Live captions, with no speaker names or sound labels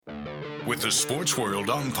With the sports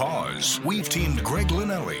world on pause, we've teamed Greg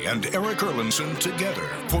Linnelli and Eric Erlinson together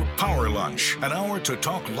for Power Lunch, an hour to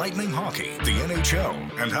talk Lightning hockey, the NHL,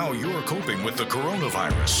 and how you're coping with the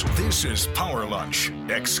coronavirus. This is Power Lunch,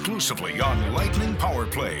 exclusively on Lightning Power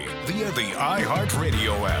Play via the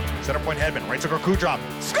iHeartRadio app. Center point Hedman, right circle Kucherov.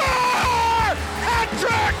 Score!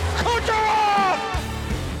 Hat-trick! Kucherov!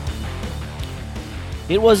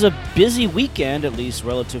 It was a busy weekend, at least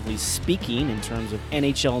relatively speaking, in terms of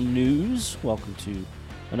NHL news. Welcome to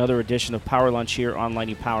another edition of Power Lunch here on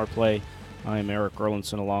Lightning Power Play. I am Eric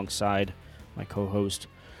Erlinson alongside my co-host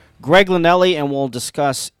Greg Linnelli, and we'll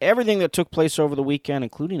discuss everything that took place over the weekend,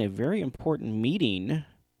 including a very important meeting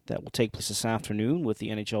that will take place this afternoon with the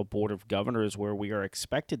NHL Board of Governors, where we are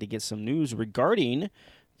expected to get some news regarding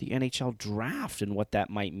the NHL draft and what that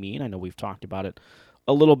might mean. I know we've talked about it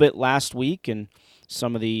a little bit last week and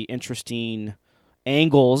some of the interesting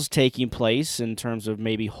angles taking place in terms of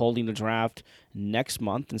maybe holding the draft next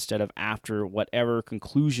month instead of after whatever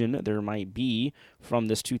conclusion there might be from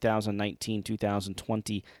this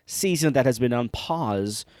 2019-2020 season that has been on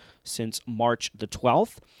pause since March the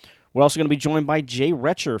 12th. We're also going to be joined by Jay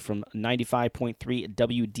Retcher from 95.3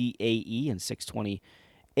 WDAE and 620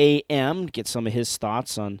 AM to get some of his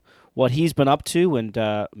thoughts on what he's been up to, and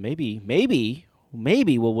maybe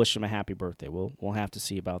we'll wish him a happy birthday. We'll have to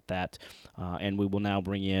see about that. And we will now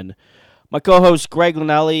bring in my co-host, Greg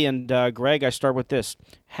Linnelli. And Greg, I start with this.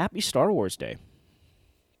 Happy Star Wars Day.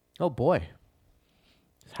 Oh, boy.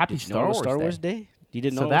 Happy Star Wars Day. You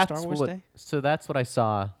didn't know it was Star Wars Day? So that's what I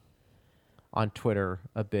saw on Twitter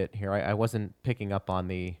a bit here. I wasn't picking up on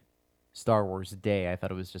the Star Wars Day. I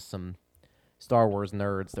thought it was just some Star Wars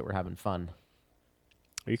nerds that were having fun.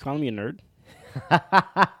 Are you calling me a nerd?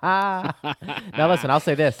 Now listen, I'll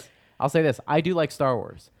say this. I do like Star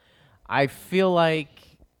Wars. I feel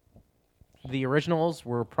like the originals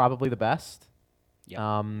were probably the best.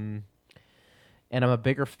 Yeah. And I'm a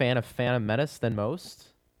bigger fan of Phantom Menace than most.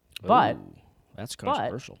 But that's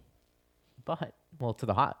controversial. But to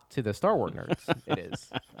the Star Wars nerds, it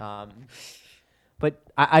is. But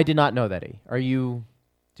I did not know that. Do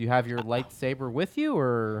you have your lightsaber with you,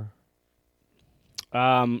 or?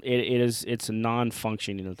 It's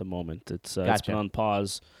non-functioning at the moment. It's been on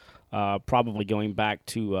pause, probably going back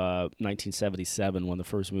to 1977 when the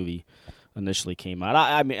first movie initially came out.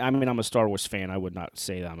 I mean, I'm a Star Wars fan. I would not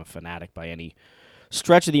say that I'm a fanatic by any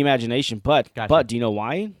stretch of the imagination. But do you know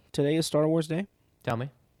why today is Star Wars Day? Tell me.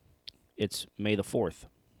 It's May the 4th.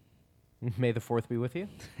 May the 4th be with you?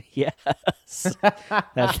 Yes.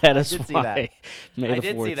 that is why. That. May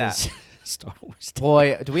the 4th is Star Wars Day.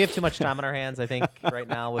 Boy, do we have too much time on our hands, I think, right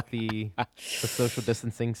now with the social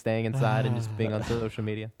distancing, staying inside, and just being on social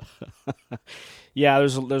media? Yeah,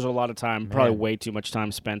 there's a lot of time, probably way too much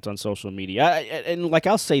time spent on social media. And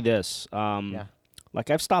I'll say this.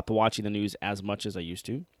 I've stopped watching the news as much as I used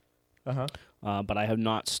to. But I have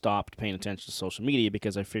not stopped paying attention to social media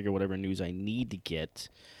because I figure whatever news I need to get,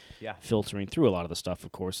 filtering through a lot of the stuff,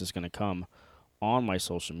 of course, is going to come on my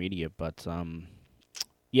social media. But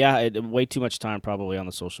way too much time probably on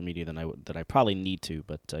the social media than I probably need to.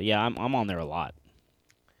 But I'm on there a lot.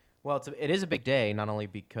 Well, it is a big day, not only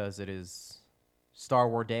because it is Star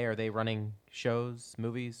Wars Day. Are they running shows,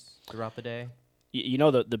 movies throughout the day? You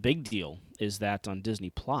know, the big deal is that on Disney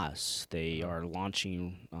Plus, they are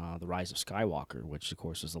launching The Rise of Skywalker, which, of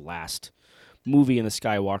course, is the last movie in the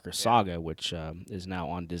Skywalker saga, which is now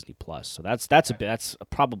on Disney Plus. So that's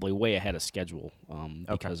probably way ahead of schedule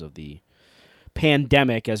because of the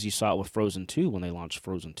pandemic, as you saw it with Frozen 2 when they launched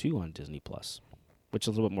Frozen 2 on Disney Plus, which is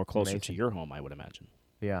a little bit more closer to your home, I would imagine.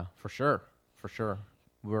 Yeah, for sure.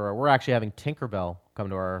 We're actually having Tinkerbell come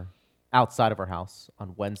to our outside of our house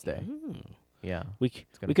on Wednesday. Yeah. We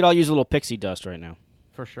could all use a little pixie dust right now.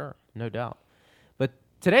 For sure, no doubt. But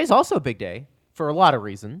today's also a big day for a lot of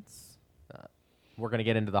reasons. We're going to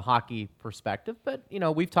get into the hockey perspective, but,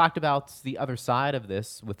 we've talked about the other side of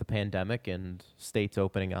this with the pandemic and states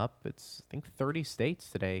opening up. It's, I think, 30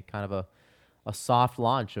 states today, kind of a soft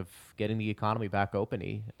launch of getting the economy back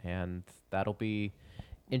open, and that'll be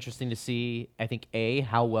interesting to see, I think,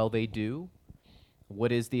 how well they do.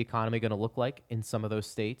 What is the economy going to look like in some of those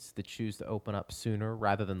states that choose to open up sooner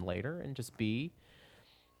rather than later? And just B,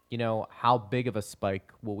 how big of a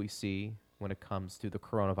spike will we see when it comes to the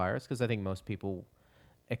coronavirus? Because I think most people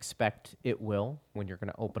expect it will when you're going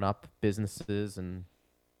to open up businesses and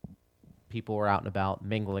people are out and about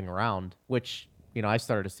mingling around, which, I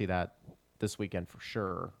started to see that this weekend for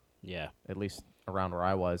sure. Yeah. At least around where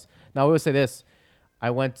I was. Now, I will say this. I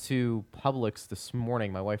went to Publix this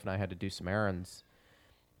morning. My wife and I had to do some errands.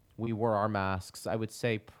 We wore our masks, I would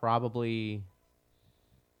say probably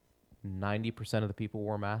 90% of the people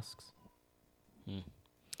wore masks.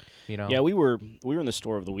 You know? Yeah, we were in the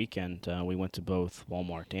store over the weekend. We went to both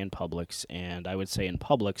Walmart and Publix, and I would say in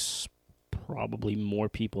Publix, probably more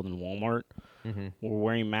people than Walmart were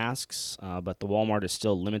wearing masks, but the Walmart is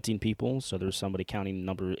still limiting people, so there's somebody counting the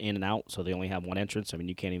number in and out, so they only have one entrance. I mean,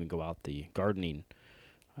 you can't even go out the gardening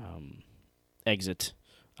exit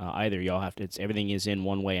either. Y'all have to. Everything is in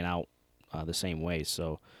one way and out the same way.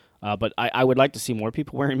 So, but I would like to see more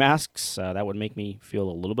people wearing masks. That would make me feel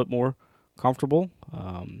a little bit more comfortable,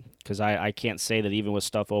 because I can't say that even with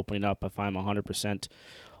stuff opening up, if I'm 100%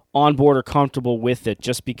 on board or comfortable with it,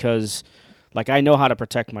 just because, like, I know how to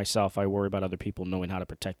protect myself. I worry about other people knowing how to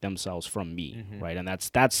protect themselves from me, right? And that's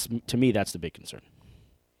to me, that's the big concern.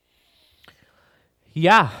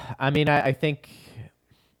 Yeah, I mean, I think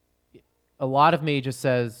a lot of me just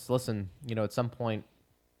says, listen, at some point,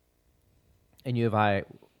 and you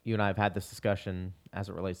and I have had this discussion as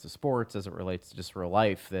it relates to sports, as it relates to just real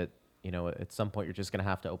life, that at some point you're just going to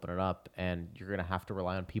have to open it up, and you're going to have to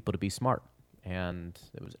rely on people to be smart. And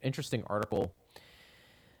it was an interesting article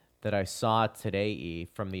that I saw today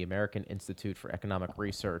from the American Institute for Economic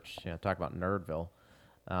Research, talk about Nerdville.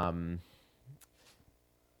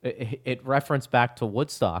 It referenced back to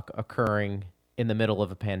Woodstock occurring in the middle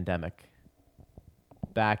of a pandemic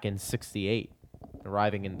back in '68,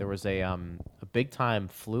 there was a big-time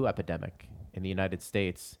flu epidemic in the United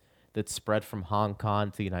States that spread from Hong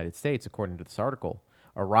Kong to the United States, according to this article,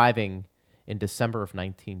 arriving in December of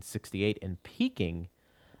 1968 and peaking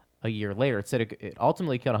a year later. It said it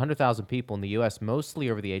ultimately killed 100,000 people in the U.S., mostly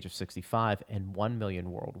over the age of 65, and 1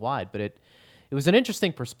 million worldwide. But it was an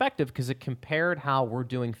interesting perspective because it compared how we're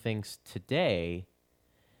doing things today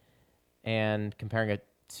and comparing it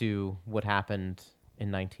to what happened in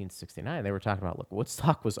 1969. They were talking about, look,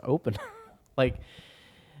 Woodstock was open. Things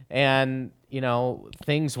weren't shut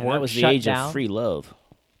down. That was the age of free love.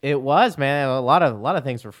 It was, man. A lot of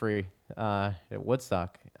things were free at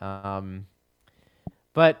Woodstock.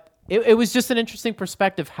 But it was just an interesting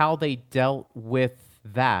perspective how they dealt with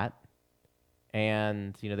that.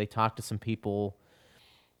 And, they talked to some people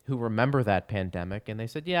who remember that pandemic, and they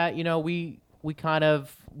said, yeah, we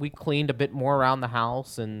cleaned a bit more around the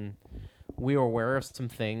house, and we were aware of some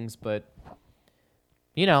things, but,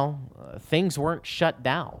 things weren't shut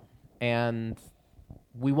down. And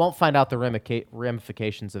we won't find out the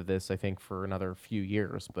ramifications of this, I think, for another few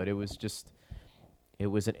years, but it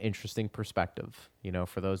was an interesting perspective,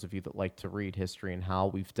 for those of you that like to read history and how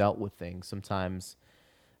we've dealt with things. Sometimes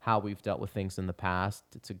how we've dealt with things in the past,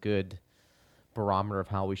 it's a good barometer of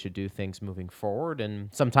how we should do things moving forward,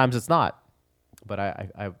 and sometimes it's not. But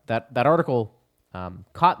that article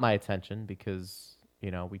caught my attention because,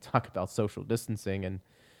 we talk about social distancing, and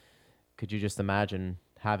could you just imagine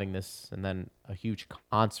having this and then a huge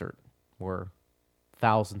concert where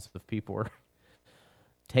thousands of people were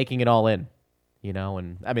taking it all in,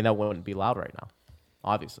 and I mean, that wouldn't be allowed right now,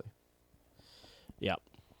 obviously.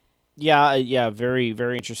 Yeah, very,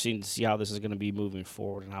 very interesting to see how this is going to be moving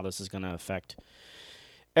forward and how this is going to affect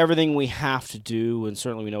everything we have to do, and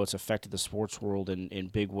certainly we know it's affected the sports world in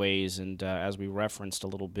big ways. And as we referenced a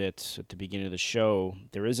little bit at the beginning of the show,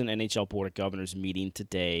 there is an NHL Board of Governors meeting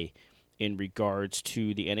today in regards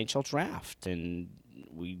to the NHL draft. And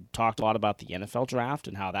we talked a lot about the NFL draft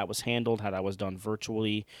and how that was handled, how that was done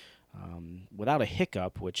virtually without a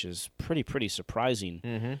hiccup, which is pretty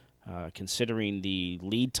surprising. Considering the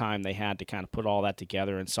lead time they had to kind of put all that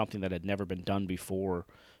together, and something that had never been done before,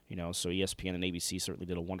 so ESPN and ABC certainly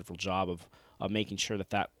did a wonderful job of making sure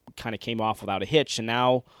that kind of came off without a hitch. And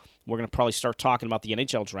now we're going to probably start talking about the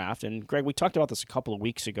NHL draft. And Greg, we talked about this a couple of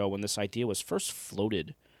weeks ago when this idea was first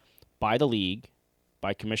floated by the league,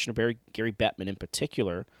 by Commissioner Gary Bettman in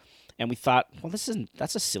particular, and we thought, well,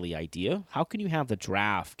 that's a silly idea. How can you have the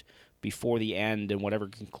draft before the end and whatever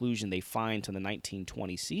conclusion they find to the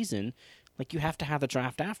 1920 season? Like, you have to have the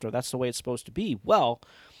draft after. That's the way it's supposed to be. Well,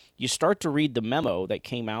 you start to read the memo that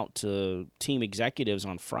came out to team executives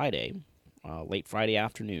on Friday, late Friday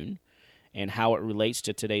afternoon, and how it relates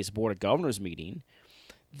to today's Board of Governors meeting.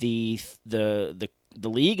 The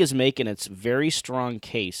league is making its very strong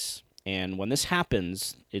case, and when this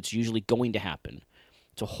happens, it's usually going to happen,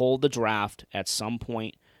 to hold the draft at some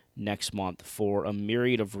point next month for a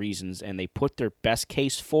myriad of reasons, and they put their best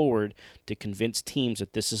case forward to convince teams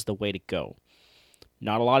that this is the way to go.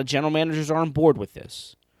 Not a lot of general managers are on board with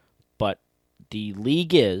this, but the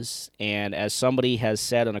league is, and as somebody has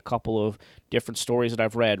said in a couple of different stories that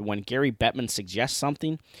I've read, when Gary Bettman suggests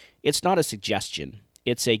something, it's not a suggestion.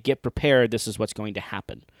 It's a get prepared, this is what's going to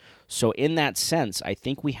happen. So in that sense, I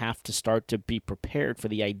think we have to start to be prepared for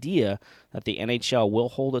the idea that the NHL will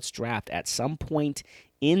hold its draft at some point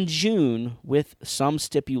in June with some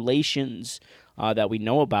stipulations that we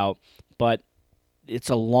know about, but it's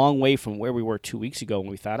a long way from where we were 2 weeks ago when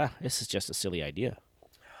we thought, this is just a silly idea.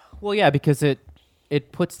 Well, yeah, because it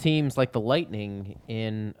puts teams like the Lightning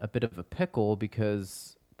in a bit of a pickle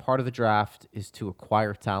because part of the draft is to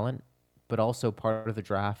acquire talent, but also part of the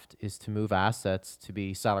draft is to move assets to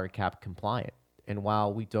be salary cap compliant. And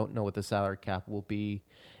while we don't know what the salary cap will be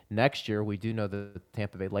next year, we do know that the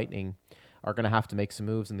Tampa Bay Lightning are going to have to make some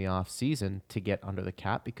moves in the offseason to get under the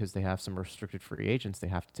cap because they have some restricted free agents they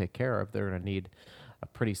have to take care of. They're going to need a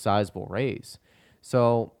pretty sizable raise.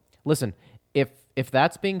 So, listen, if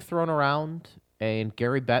that's being thrown around and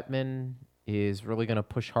Gary Bettman is really going to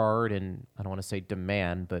push hard and I don't want to say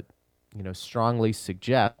demand, but strongly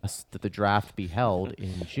suggest that the draft be held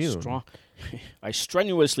in June. I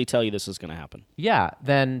strenuously tell you this is going to happen. Yeah,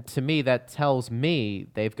 then to me that tells me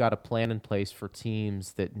they've got a plan in place for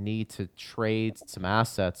teams that need to trade some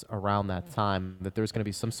assets around that time, that there's going to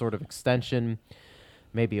be some sort of extension,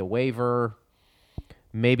 maybe a waiver,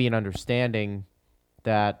 maybe an understanding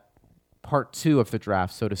that part 2 of the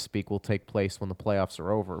draft, so to speak, will take place when the playoffs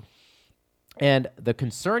are over. And the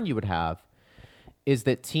concern you would have is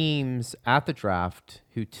that teams at the draft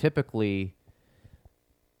who typically,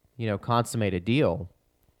 consummate a deal,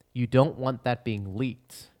 you don't want that being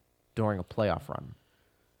leaked during a playoff run.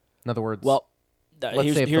 In other words,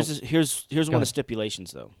 here's one of the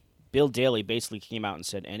stipulations, though. Bill Daly basically came out and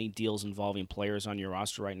said any deals involving players on your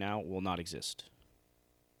roster right now will not exist.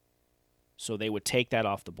 So they would take that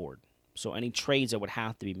off the board. So any trades that would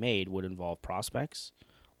have to be made would involve prospects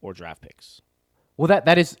or draft picks. Well,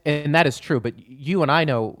 that is true, but you and I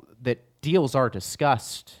know that deals are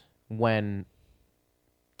discussed when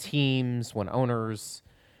teams, when owners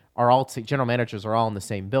are all general managers are all in the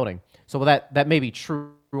same building. So that may be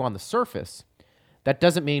true on the surface. That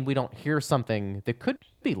doesn't mean we don't hear something that could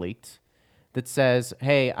be leaked that says,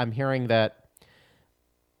 "Hey, I'm hearing that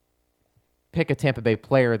pick a Tampa Bay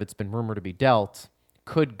player that's been rumored to be dealt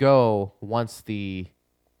could go once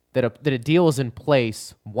that a deal is in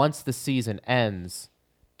place once the season ends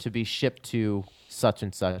to be shipped to such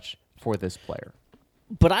and such for this player."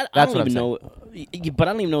 But I don't even know. But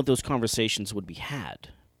I don't even know if those conversations would be had,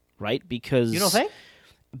 right? Because you don't think?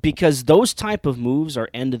 Because those type of moves are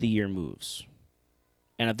end of the year moves,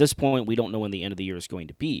 and at this point, we don't know when the end of the year is going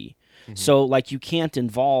to be. Mm-hmm. So, you can't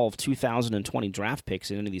involve 2020 draft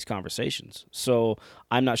picks in any of these conversations. So,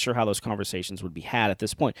 I'm not sure how those conversations would be had at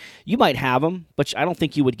this point. You might have them, but I don't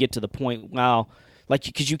think you would get to the point,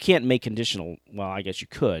 because you can't make conditional. Well, I guess you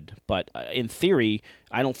could, but in theory,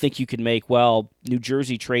 I don't think you could make. Well, New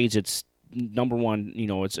Jersey trades its number one,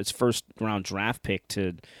 its first round draft pick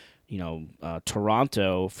to,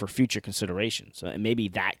 Toronto for future considerations. And maybe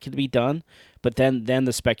that could be done, but then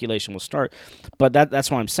the speculation will start. But that's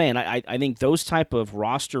what I'm saying. I think those type of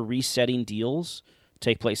roster resetting deals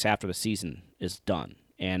take place after the season is done.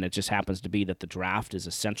 And it just happens to be that the draft is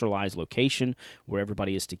a centralized location where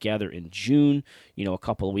everybody is together in June, a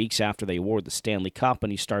couple of weeks after they award the Stanley Cup,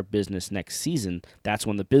 and you start business next season. That's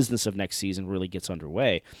when the business of next season really gets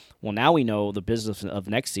underway. Well, now we know the business of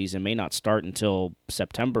next season may not start until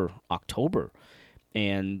September, October.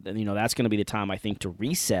 And that's going to be the time, I think, to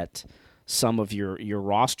reset some of your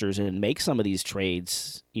rosters and make some of these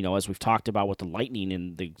trades, as we've talked about with the Lightning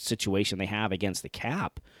and the situation they have against the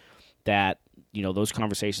cap, that those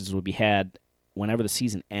conversations would be had whenever the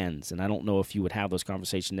season ends. And I don't know if you would have those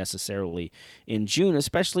conversations necessarily in June,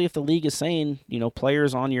 especially if the league is saying,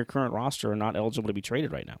 players on your current roster are not eligible to be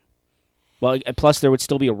traded right now. Well, plus there would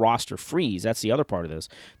still be a roster freeze. That's the other part of this.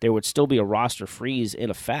 There would still be a roster freeze in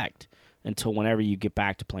effect until whenever you get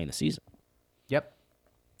back to playing the season. Yep.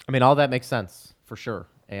 I mean, all that makes sense for sure.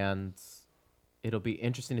 And it'll be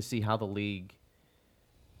interesting to see how the league,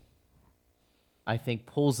 I think,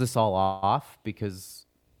 pulls this all off because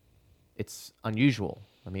it's unusual.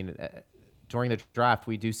 I mean, during the draft,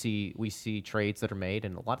 we see trades that are made,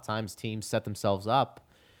 and a lot of times teams set themselves up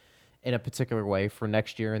in a particular way for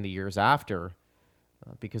next year and the years after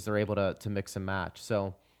because they're able to mix and match.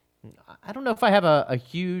 So I don't know if I have a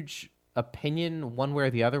huge opinion one way or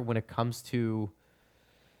the other when it comes to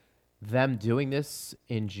them doing this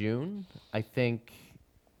in June. I think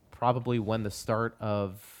probably when the start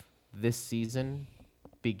of this season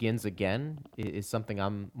begins again is something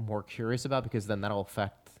I'm more curious about because then that'll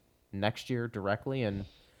affect next year directly. And,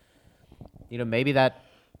 maybe that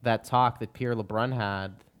talk that Pierre LeBrun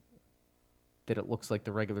had that it looks like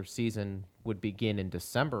the regular season would begin in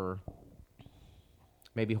December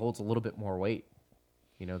maybe holds a little bit more weight.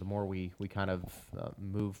 the more we kind of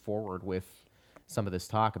move forward with some of this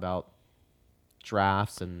talk about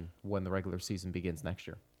drafts and when the regular season begins next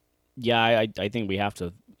year. Yeah, I think we have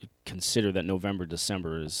to consider that November,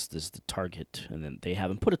 December is the target, and then they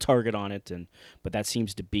haven't put a target on it, but that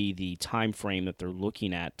seems to be the time frame that they're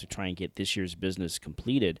looking at to try and get this year's business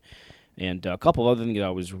completed. And a couple of other things that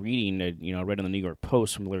I was reading, I read in the New York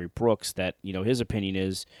Post from Larry Brooks that his opinion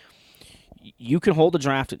is you can hold a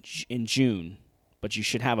draft in June, but you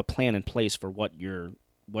should have a plan in place for what your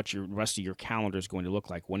rest of your calendar is going to look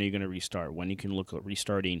like. When are you going to restart? When you can look at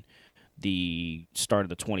restarting the start of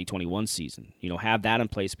the 2021 season. Have that in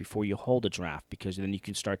place before you hold a draft, because then you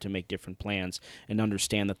can start to make different plans and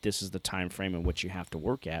understand that this is the time frame in which you have to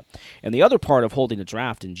work at. And the other part of holding a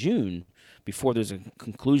draft in June before there's a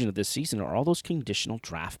conclusion of this season are all those conditional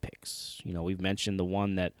draft picks. We've mentioned the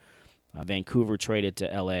one that Vancouver traded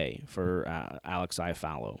to L.A. for Alex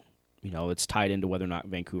Iafallo. It's tied into whether or not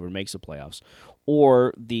Vancouver makes the playoffs.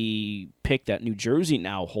 Or the pick that New Jersey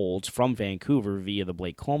now holds from Vancouver via the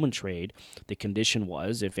Blake Coleman trade. The condition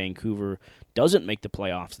was if Vancouver doesn't make the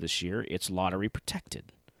playoffs this year, it's lottery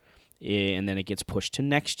protected. And then it gets pushed to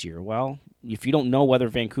next year. Well, if you don't know whether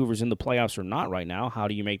Vancouver's in the playoffs or not right now, how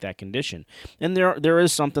do you make that condition? And there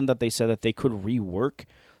is something that they said that they could rework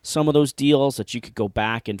some of those deals, that you could go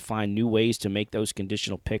back and find new ways to make those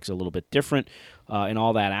conditional picks a little bit different in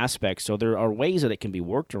all that aspect. So there are ways that it can be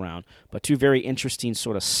worked around, but two very interesting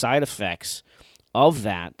sort of side effects of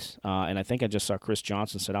that. And I think I just saw Chris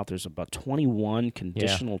Johnson set out there's about 21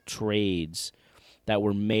 conditional trades that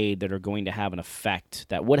were made that are going to have an effect,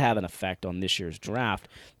 that would have an effect on this year's draft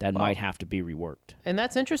that might have to be reworked. And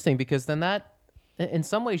that's interesting because then that, in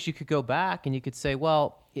some ways, you could go back and you could say,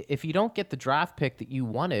 well, if you don't get the draft pick that you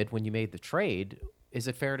wanted when you made the trade, is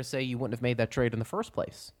it fair to say you wouldn't have made that trade in the first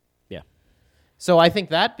place? Yeah. So I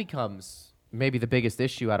think that becomes maybe the biggest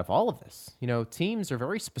issue out of all of this. Teams are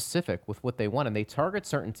very specific with what they want, and they target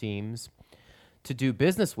certain teams to do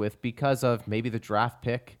business with because of maybe the draft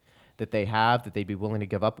pick that they have that they'd be willing to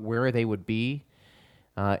give up, where they would be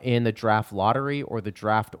in the draft lottery or the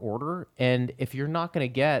draft order. And if you're not going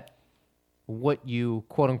to get what you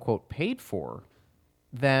quote-unquote paid for,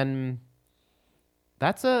 then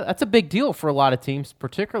that's a big deal for a lot of teams,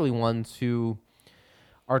 particularly ones who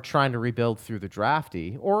are trying to rebuild through the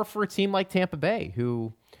drafty, or for a team like Tampa Bay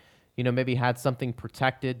who, maybe had something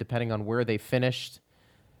protected depending on where they finished.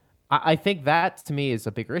 I think that, to me, is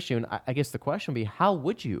a bigger issue. And I guess the question would be, how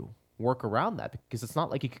would you work around that? Because it's not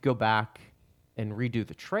like you could go back and redo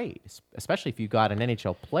the trade, especially if you got an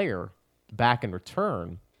NHL player back in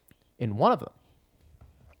return in one of them.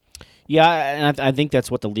 Yeah, and I think that's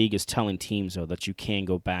what the league is telling teams, though, that you can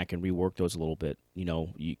go back and rework those a little bit.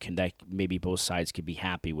 You can, that maybe both sides could be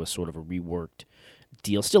happy with sort of a reworked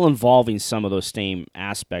deal, still involving some of those same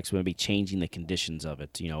aspects, maybe changing the conditions of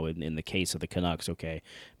it. In the case of the Canucks, okay,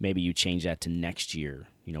 maybe you change that to next year.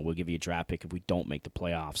 We'll give you a draft pick if we don't make the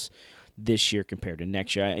playoffs this year compared to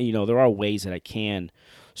next year. There are ways that it can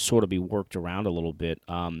sort of be worked around a little bit.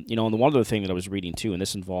 And the one other thing that I was reading too, and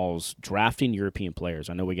this involves drafting European players.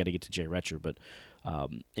 I know we got to get to Jay Retcher, but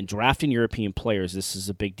in drafting European players, this is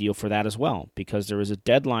a big deal for that as well, because there is a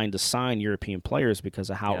deadline to sign European players because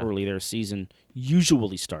of how early their season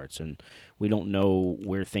usually starts. And we don't know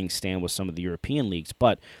where things stand with some of the European leagues,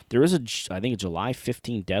 but there is I think a July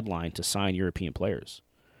 15 deadline to sign European players.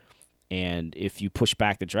 And if you push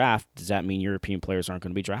back the draft, does that mean European players aren't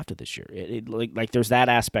going to be drafted this year? Like there's that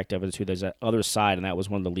aspect of it too. There's that other side, and that was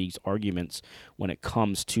one of the league's arguments when it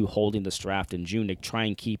comes to holding this draft in June, to try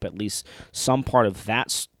and keep at least some part of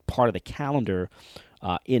that part of the calendar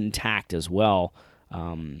intact as well,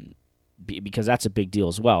 because that's a big deal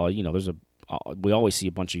as well. We always see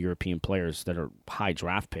a bunch of European players that are high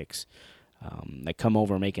draft picks that come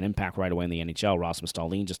over and make an impact right away in the NHL. Rasmus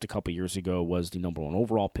Dahlin just a couple years ago was the number 1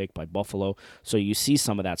 overall pick by Buffalo. So you see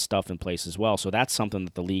some of that stuff in place as well. So that's something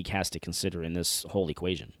that the league has to consider in this whole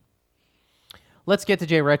equation. Let's get to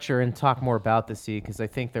Jay Retcher and talk more about this, because I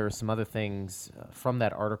think there are some other things from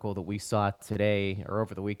that article that we saw today or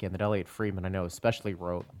over the weekend that Elliot Friedman, I know, especially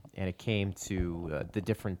wrote, and it came to the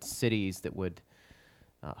different cities that would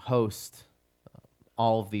host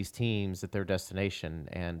all of these teams at their destination.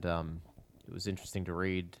 And it was interesting to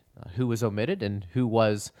read who was omitted and who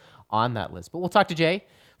was on that list. But we'll talk to Jay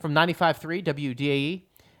from 95.3 WDAE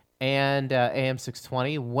and AM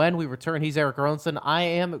 620. When we return, he's Eric Erlinson. I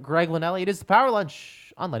am Greg Linnelli. It is the Power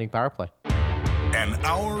Lunch on Lightning Power Play. An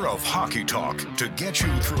hour of hockey talk to get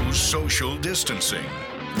you through social distancing.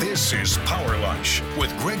 This is Power Lunch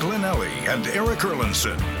with Greg Linnelli and Eric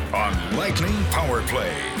Erlinson on Lightning Power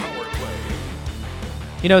Play.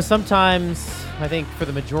 Sometimes I think for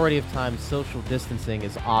the majority of time, social distancing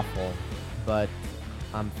is awful, but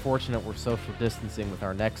I'm fortunate we're social distancing with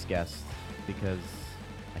our next guest because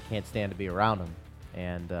I can't stand to be around him.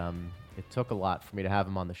 And it took a lot for me to have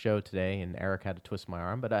him on the show today, and Eric had to twist my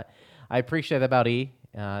arm. But I appreciate that about E,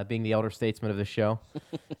 being the elder statesman of the show.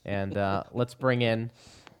 And let's bring in,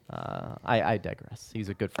 I digress. He's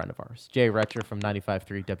a good friend of ours. Jay Retcher from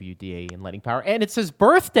 95.3 WDA in Lightning Power. And it's his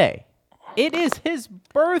birthday. It is his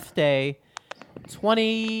birthday.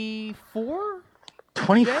 24?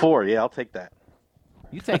 24, yeah, I'll take that.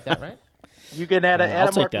 You take that, right? You can add I'll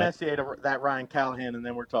a take Mark that. Messier to that Ryan Callahan, and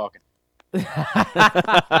then we're talking.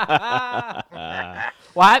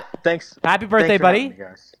 What? Thanks. Happy birthday, thanks for buddy. having me,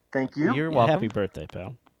 guys. Thank you. You're Yeah, welcome. happy birthday,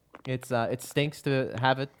 pal. It stinks to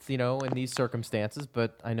have it, in these circumstances,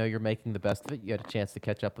 but I know you're making the best of it. You had a chance to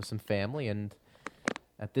catch up with some family, and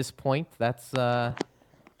at this point,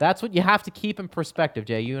 that's what you have to keep in perspective,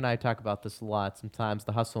 Jay. You and I talk about this a lot. Sometimes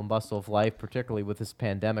the hustle and bustle of life, particularly with this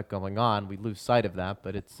pandemic going on, we lose sight of that,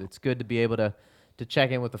 but it's good to be able to check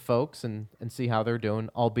in with the folks and see how they're doing,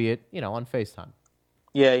 albeit, on FaceTime.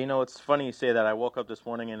 Yeah, it's funny you say that. I woke up this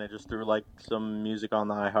morning and I just threw some music on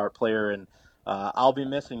the iHeart player, and "I'll Be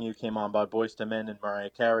Missing You" came on by Boyz II Men and Mariah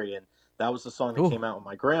Carey, and that was the song that came out when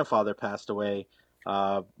my grandfather passed away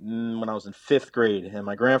when I was in 5th grade. And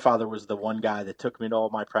my grandfather was the one guy that took me to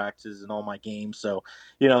all my practices and all my games. So,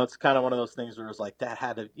 it's kind of one of those things where it was like that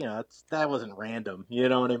had to, that wasn't random. You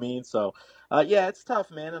know what I mean? So, yeah, it's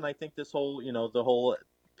tough, man. And I think this whole, the whole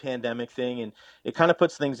pandemic thing, and it kind of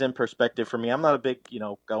puts things in perspective for me. I'm not a big,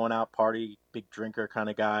 going out party, big drinker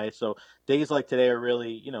kind of guy. So days like today are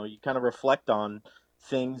really, you kind of reflect on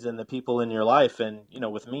things and the people in your life. And,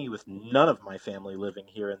 with me, with none of my family living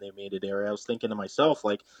here in the immediate area, I was thinking to myself,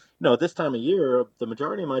 this time of year, the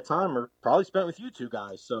majority of my time are probably spent with you two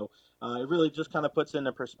guys. So it really just kind of puts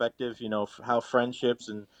into perspective, how friendships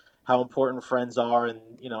and how important friends are. And,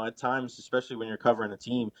 at times, especially when you're covering a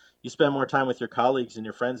team, you spend more time with your colleagues and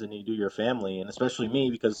your friends than you do your family. And especially me,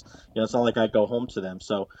 because, it's not like I go home to them.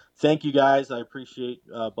 So thank you guys. I appreciate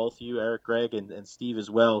both of you, Eric, Greg, and Steve as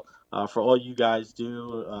well, for all you guys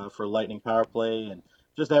do for Lightning Power Play and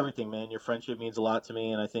just everything, man. Your friendship means a lot to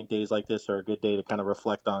me, and I think days like this are a good day to kind of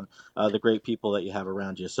reflect on the great people that you have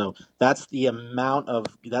around you. So that's the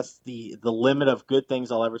limit of good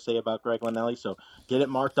things I'll ever say about Greg Linnelli. So get it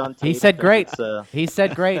marked on tape. He said great. He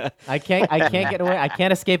said great. I can't get away. I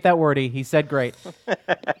can't escape that word. He said great. I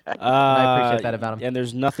appreciate that about him. And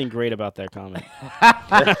there's nothing great about that comment.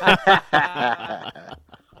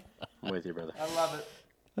 I'm with you, brother. I love it.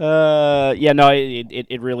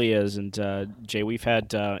 It really is. And Jay, we've had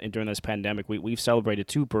during this pandemic, we've celebrated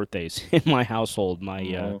 2 birthdays in my household.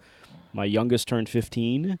 My youngest turned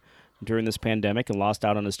 15 during this pandemic and lost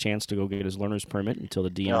out on his chance to go get his learner's permit until the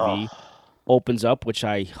DMV opens up, which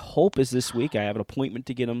I hope is this week. I have an appointment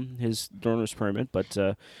to get him his learner's permit, but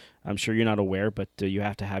I'm sure you're not aware, but you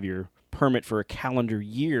have to have your permit for a calendar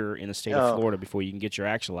year in the state of Florida before you can get your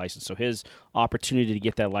actual license. So his opportunity to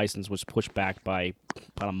get that license was pushed back by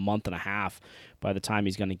about a month and a half by the time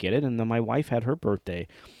he's going to get it. And then my wife had her birthday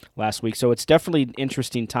last week. So it's definitely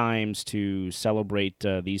interesting times to celebrate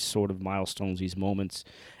these sort of milestones, these moments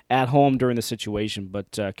at home during the situation.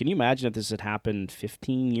 But can you imagine if this had happened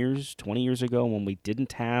 15 years, 20 years ago when we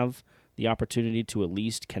didn't have the opportunity to at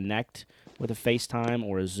least connect with a FaceTime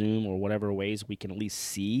or a Zoom or whatever ways we can at least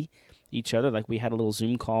see each other? Like we had a little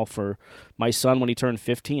Zoom call for my son when he turned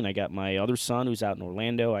 15. I got my other son who's out in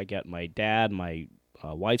Orlando. I got my dad, my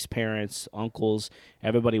wife's parents, uncles.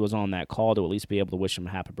 Everybody was on that call to at least be able to wish him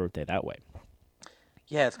a happy birthday that way.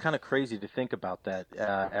 Yeah, it's kind of crazy to think about that,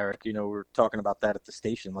 Eric. We're talking about that at the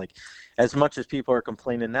station. Like, as much as people are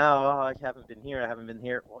complaining now, I haven't been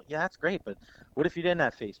here. Well, yeah, that's great. But what if you didn't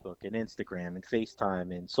have Facebook and Instagram and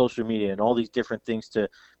FaceTime and social media and all these different things to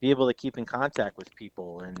be able to keep in contact with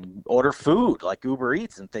people and order food like Uber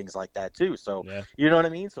Eats and things like that too? So, You know what I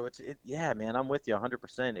mean? So yeah, man, I'm with you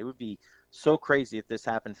 100%. It would be so crazy if this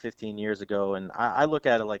happened 15 years ago. And I look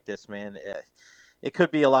at it like this, man. It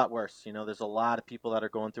could be a lot worse. There's a lot of people that are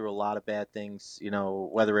going through a lot of bad things,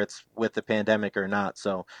 whether it's with the pandemic or not.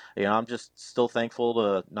 So, I'm just still thankful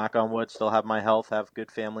to, knock on wood, still have my health, have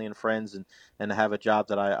good family and friends, and have a job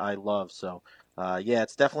that I love. So, yeah,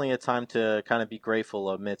 it's definitely a time to kind of be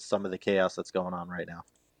grateful amidst some of the chaos that's going on right now.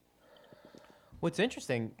 What's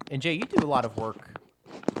interesting, and Jay, you do a lot of work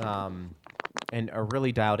and are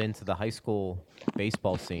really dialed into the high school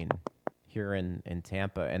baseball scene here in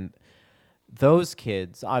Tampa. And those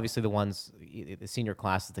kids, obviously the ones, the senior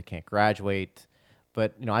classes that can't graduate,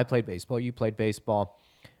 but, I played baseball, you played baseball.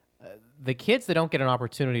 The kids that don't get an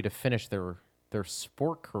opportunity to finish their their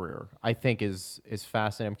sport career, I think is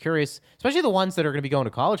fascinating. I'm curious, especially the ones that are going to be going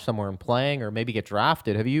to college somewhere and playing or maybe get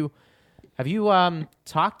drafted. Have you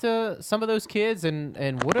talked to some of those kids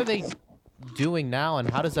and what are they doing now, and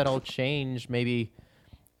how does that all change maybe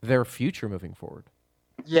their future moving forward?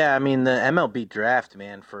 Yeah, I mean the MLB draft,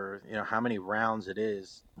 man, for how many rounds it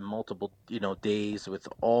is, multiple days with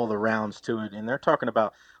all the rounds to it, and they're talking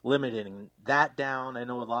about limiting that down. I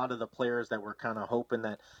know a lot of the players that were kind of hoping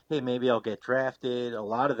that, hey, maybe I'll get drafted. A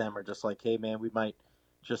lot of them are just like, hey, man, we might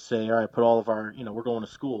just say, all right, put all of our, we're going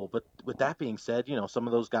to school. But with that being said, some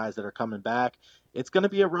of those guys that are coming back, it's going to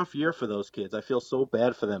be a rough year for those kids. I feel so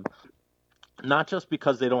bad for them, not just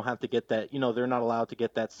because they don't have to get that, they're not allowed to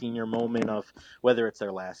get that senior moment of whether it's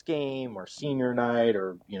their last game or senior night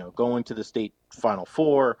or, going to the state Final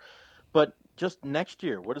Four, but just next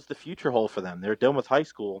year, what does the future hold for them? They're done with high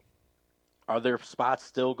school. Are there spots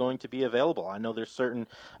still going to be available? I know there's certain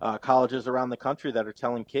colleges around the country that are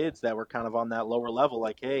telling kids that were kind of on that lower level,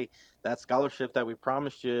 like, hey, that scholarship that we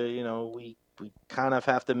promised you, we kind of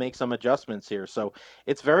have to make some adjustments here. So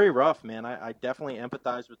it's very rough, man. I definitely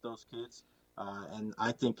empathize with those kids. And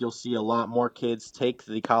I think you'll see a lot more kids take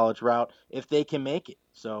the college route if they can make it.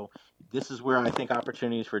 So this is where I think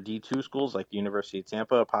opportunities for D2 schools like the University of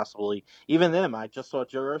Tampa, possibly even them. I just saw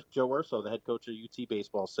Joe Urso, the head coach of UT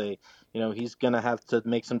baseball, say, he's going to have to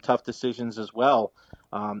make some tough decisions as well.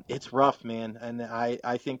 It's rough, man. And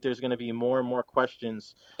I think there's going to be more and more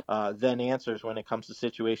questions than answers when it comes to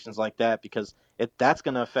situations like that, because that's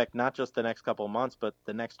going to affect not just the next couple of months, but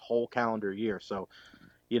the next whole calendar year. So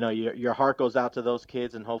your heart goes out to those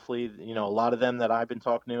kids, and hopefully, a lot of them that I've been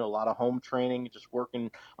talking to, a lot of home training, just working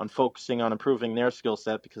on focusing on improving their skill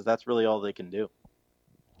set, because that's really all they can do.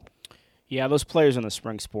 Yeah, those players in the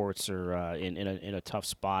spring sports are in a tough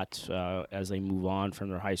spot as they move on from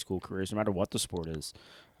their high school careers, no matter what the sport is.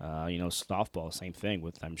 Softball, same thing.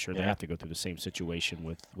 I'm sure they have to go through the same situation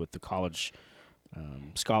with the college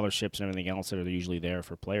scholarships and everything else that are usually there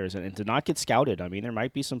for players, and to not get scouted. I mean, there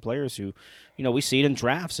might be some players who, we see it in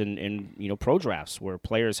drafts and pro drafts where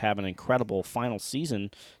players have an incredible final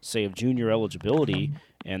season, say of junior eligibility,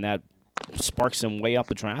 and that sparks them way up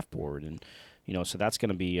the draft board, and so that's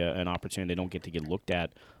going to be an opportunity they don't get to get looked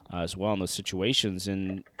at as well in those situations.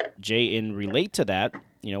 And Jay, in relate to that,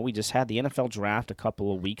 we just had the NFL draft a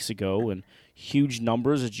couple of weeks ago, and huge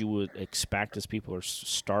numbers as you would expect as people are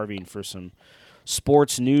starving for some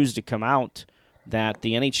sports news to come out, that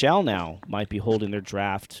the NHL now might be holding their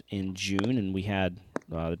draft in June, and we had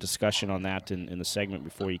the discussion on that in the segment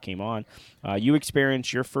before you came on. You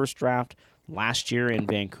experienced your first draft last year in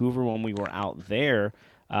Vancouver when we were out there,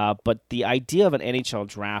 but the idea of an NHL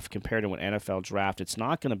draft compared to an NFL draft, it's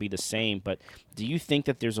not going to be the same, but do you think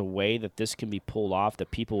that there's a way that this can be pulled off, that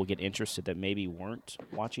people will get interested that maybe weren't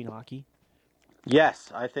watching hockey?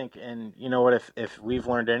 Yes, I think, and you know what, if we've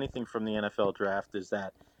learned anything from the NFL draft is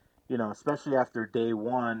that, especially after day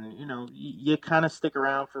one, you kind of stick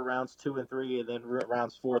around for rounds 2 and 3 and then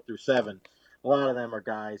rounds 4 through 7. A lot of them are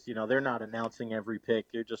guys, they're not announcing every pick.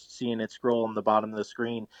 You're just seeing it scroll on the bottom of the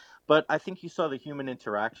screen. But I think you saw the human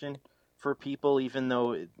interaction for people, even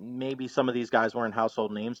though maybe some of these guys weren't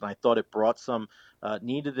household names, and I thought it brought some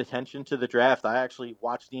needed attention to the draft. I actually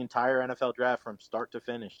watched the entire NFL draft from start to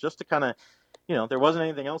finish just to kind of, there wasn't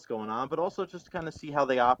anything else going on, but also just to kind of see how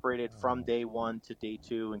they operated from day 1 to day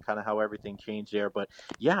 2 and kind of how everything changed there. But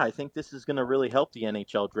yeah, I think this is going to really help the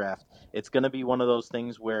NHL draft. It's going to be one of those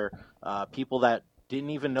things where people that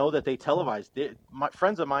didn't even know that they televised it. My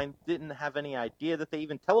friends of mine didn't have any idea that they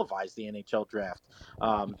even televised the NHL draft.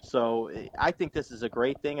 So I think this is a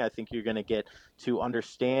great thing. I think you're going to get to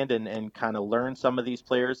understand and kind of learn some of these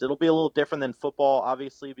players. It'll be a little different than football,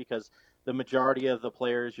 obviously, because the majority of the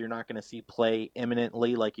players you're not going to see play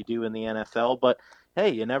imminently like you do in the NFL. But hey,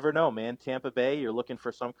 you never know, man. Tampa Bay, you're looking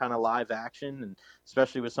for some kind of live action, and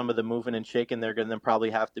especially with some of the moving and shaking they're going to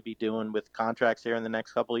probably have to be doing with contracts here in the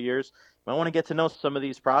next couple of years. You might want to get to know some of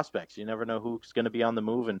these prospects. You never know who's going to be on the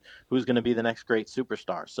move and who's going to be the next great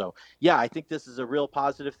superstar. So, yeah, I think this is a real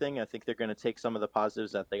positive thing. I think they're going to take some of the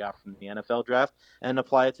positives that they got from the NFL draft and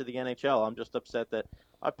apply it to the NHL. I'm just upset that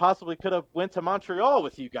I possibly could have went to Montreal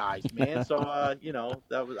with you guys, man. So, I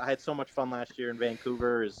had so much fun last year in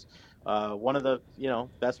Vancouver. Is one of the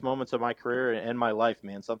best moments of my career and my life,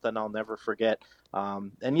 man. Something I'll never forget.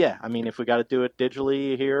 And yeah, I mean, if we got to do it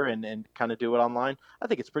digitally here and kind of do it online, I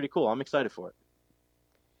think it's pretty cool. I'm excited for it.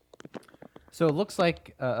 So it looks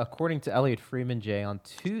like, according to Elliot Freeman, Jay, on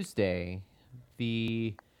Tuesday,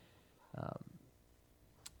 the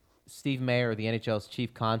Steve Mayer, the NHL's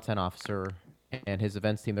chief content officer, and his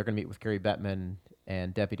events team, they're going to meet with Gary Bettman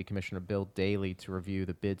and Deputy Commissioner Bill Daley to review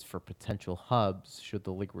the bids for potential hubs should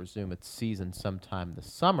the league resume its season sometime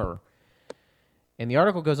this summer. And the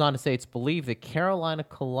article goes on to say it's believed that Carolina,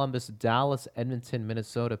 Columbus, Dallas, Edmonton,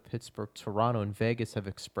 Minnesota, Pittsburgh, Toronto, and Vegas have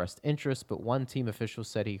expressed interest, but one team official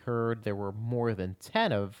said he heard there were more than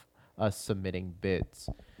 10 of us submitting bids.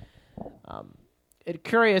 It's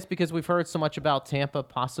curious because we've heard so much about Tampa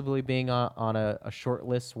possibly being on a short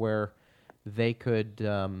list where they could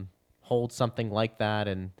hold something like that,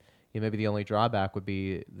 and maybe the only drawback would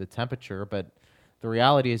be the temperature. But the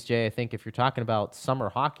reality is, Jay, I think if you're talking about summer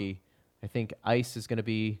hockey, I think ice is going to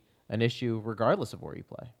be an issue regardless of where you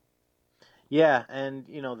play. Yeah, and,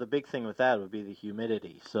 the big thing with that would be the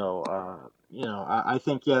humidity. So, I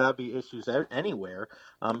think, that'd be issues anywhere.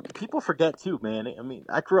 People forget, too, man. I mean,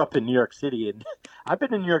 I grew up in New York City, and I've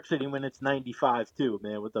been in New York City when it's 95, too,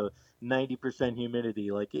 man, with the 90%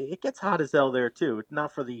 humidity. Like, it gets hot as hell there, too. It's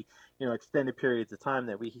not for the, extended periods of time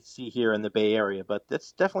that we see here in the Bay Area, but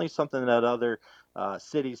that's definitely something that other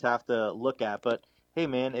cities have to look at. But hey,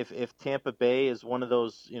 man, if Tampa Bay is one of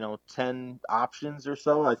those, 10 options or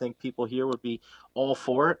so, I think people here would be all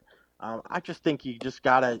for it. I just think you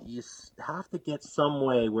have to get some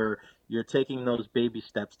way where you're taking those baby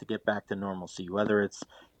steps to get back to normalcy, whether it's,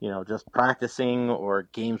 just practicing or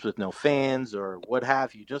games with no fans or what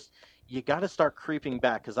have you. You got to start creeping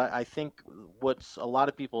back, because I think what's a lot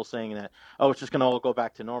of people saying that, it's just going to all go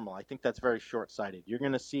back to normal. I think that's very short-sighted. You're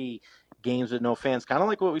going to see games with no fans, kind of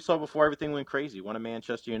like what we saw before everything went crazy. One of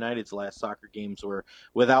Manchester United's last soccer games were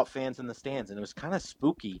without fans in the stands, and it was kind of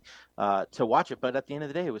spooky to watch it. But at the end of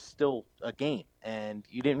the day, it was still a game, and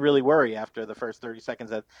you didn't really worry after the first 30 seconds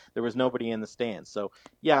that there was nobody in the stands. So,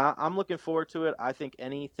 yeah, I'm looking forward to it. I think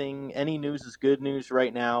any news is good news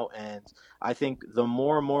right now, and I think the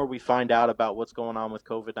more and more we find out about what's going on with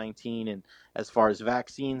COVID-19 and as far as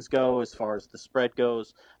vaccines go, as far as the spread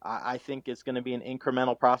goes, I think it's going to be an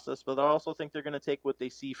incremental process, but I also think they're going to take what they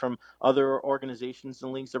see from other organizations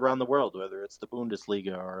and leagues around the world, whether it's the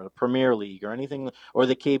Bundesliga or the Premier League or anything, or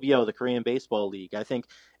the KBO, the Korean Baseball League. I think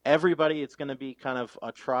everybody, it's going to be kind of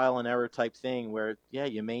a trial and error type thing where,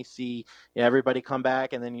 you may see everybody come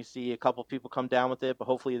back and then you see a couple people come down with it, but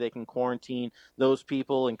hopefully they can quarantine those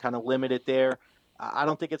people and kind of limit it there. I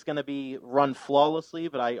don't think it's going to be run flawlessly,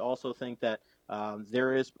 but I also think that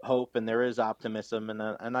there is hope and there is optimism,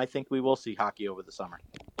 and I think we will see hockey over the summer.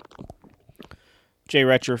 Jay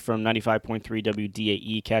Retcher from 95.3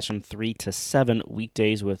 WDAE. Catch him 3 to 7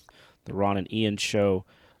 weekdays with the Ron and Ian show.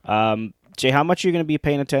 Jay, how much are you going to be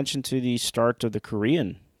paying attention to the start of the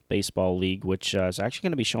Korean Baseball League, which is actually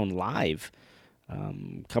going to be shown live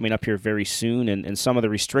coming up here very soon, and some of the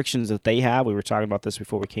restrictions that they have? We were talking about this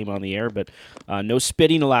before we came on the air, but no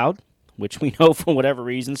spitting allowed, which we know for whatever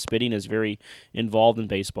reason, spitting is very involved in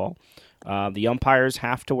baseball. The umpires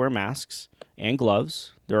have to wear masks and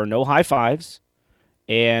gloves. There are no high fives.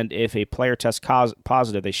 And if a player tests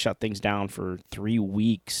positive, they shut things down for 3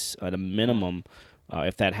 weeks at a minimum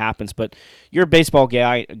if that happens. But you're a baseball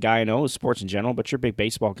guy, I know, sports in general, but you're a big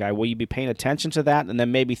baseball guy. Will you be paying attention to that and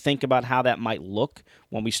then maybe think about how that might look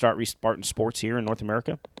when we start restarting sports here in North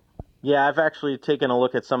America? Yeah, I've actually taken a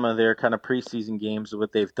look at some of their kind of preseason games,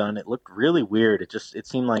 what they've done. It looked really weird. It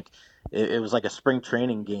seemed like it was like a spring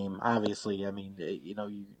training game. Obviously, I mean, you're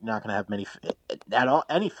not going to have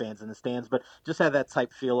any fans in the stands, but just had that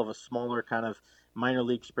type feel of a smaller kind of minor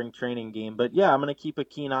league spring training game. But yeah, I'm going to keep a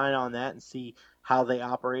keen eye on that and see how they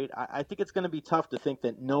operate. I think it's going to be tough to think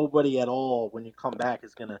that nobody at all, when you come back,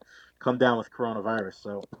 is going to come down with coronavirus.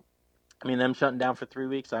 So, I mean, them shutting down for 3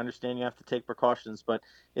 weeks, I understand you have to take precautions, but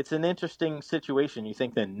it's an interesting situation. You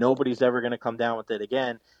think that nobody's ever going to come down with it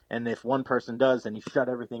again, and if one person does, then you shut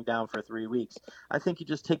everything down for 3 weeks. I think you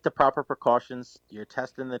just take the proper precautions. You're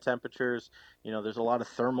testing the temperatures. There's a lot of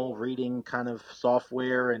thermal reading kind of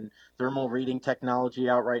software and thermal reading technology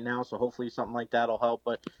out right now, so hopefully something like that will help.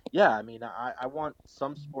 But, yeah, I mean, I want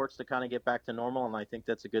some sports to kind of get back to normal, and I think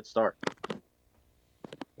that's a good start.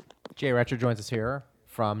 Jay Retcher joins us here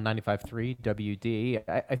from 95.3 WD.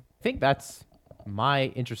 I think that's my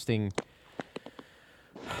interesting,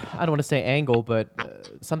 I don't want to say angle, but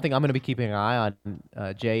something I'm going to be keeping an eye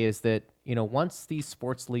on, Jay, is that, once these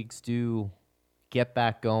sports leagues do get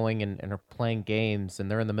back going and are playing games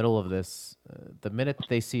and they're in the middle of this, the minute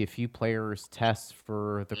they see a few players test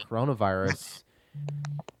for the coronavirus,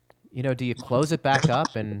 do you close it back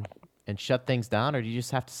up and shut things down, or do you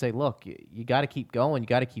just have to say, look, you got to keep going, you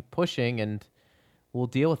got to keep pushing, and we'll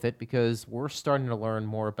deal with it, because we're starting to learn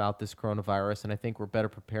more about this coronavirus, and I think we're better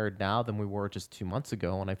prepared now than we were just 2 months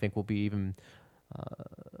ago, and I think we'll be even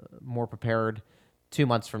more prepared 2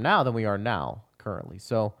 months from now than we are now currently.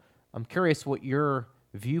 So I'm curious what your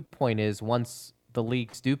viewpoint is once the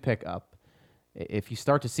leagues do pick up. If you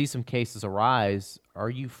start to see some cases arise, are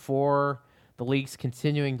you for the leagues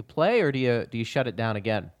continuing to play, or do you shut it down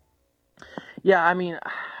again? Yeah, I mean,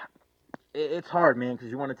 it's hard, man, because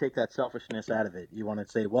you want to take that selfishness out of it. You want to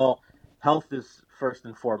say, well, health is first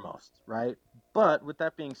and foremost, right? But with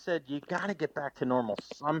that being said, you got to get back to normal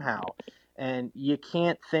somehow. And you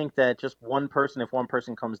can't think that just one person, if one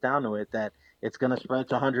person comes down to it, that it's going to spread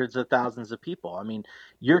to hundreds of thousands of people. I mean,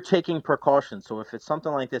 you're taking precautions. So if it's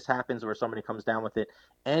something like this happens where somebody comes down with it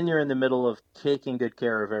and you're in the middle of taking good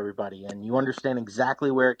care of everybody and you understand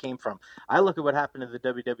exactly where it came from. I look at what happened to the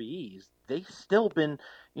WWEs. They've still been,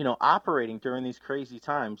 operating during these crazy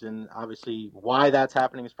times. And obviously why that's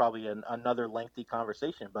happening is probably another lengthy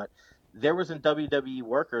conversation. But there was a WWE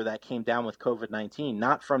worker that came down with COVID-19,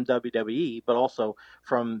 not from WWE, but also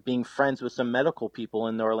from being friends with some medical people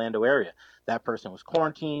in the Orlando area. That person was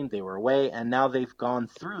quarantined, they were away, and now they've gone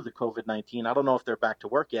through the COVID-19. I don't know if they're back to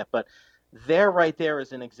work yet, but there right there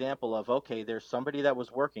is an example of, okay, there's somebody that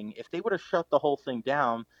was working. If they would have shut the whole thing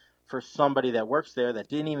down for somebody that works there that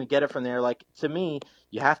didn't even get it from there, like, to me,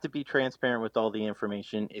 you have to be transparent with all the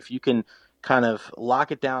information. If you can kind of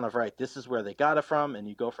lock it down of, right, this is where they got it from, and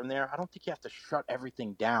you go from there, I don't think you have to shut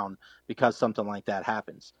everything down because something like that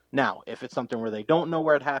happens. Now, if it's something where they don't know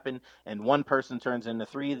where it happened and one person turns into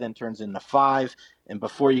 3, then turns into 5, and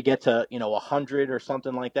before you get to 100 or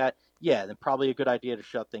something like that, yeah, then probably a good idea to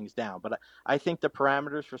shut things down. But I think the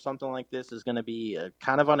parameters for something like this is going to be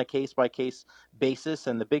kind of on a case-by-case basis,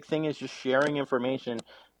 and the big thing is just sharing information,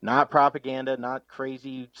 not propaganda, not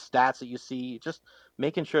crazy stats that you see, just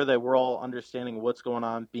making sure that we're all understanding what's going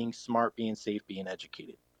on, being smart, being safe, being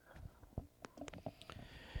educated.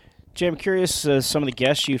 Jay, I'm curious, some of the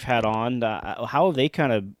guests you've had on, how have they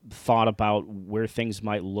kind of thought about where things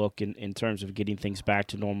might look in terms of getting things back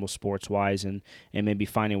to normal sports-wise and maybe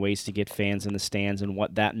finding ways to get fans in the stands and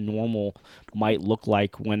what that normal might look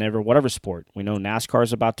like whatever sport. We know NASCAR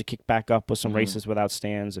is about to kick back up with some races without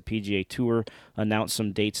stands. The PGA Tour announced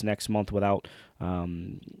some dates next month without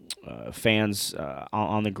fans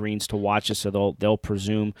on the greens to watch us, so they'll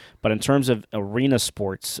presume. But in terms of arena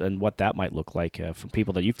sports and what that might look like from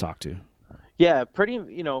people that you've talked to. Yeah, pretty,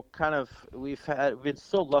 kind of, we've been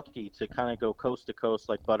so lucky to kind of go coast to coast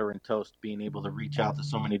like butter and toast, being able to reach out to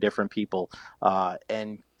so many different people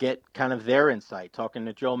and get kind of their insight, talking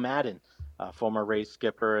to Joe Madden, former Rays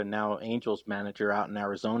skipper and now Angels manager out in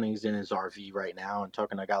Arizona. He's in his RV right now, and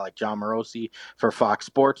talking to a guy like John Morosi for Fox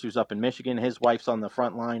Sports, who's up in Michigan. His wife's on the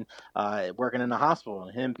front line working in the hospital,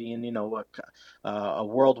 and him being, a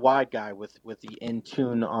worldwide guy with the in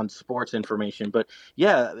tune on sports information. But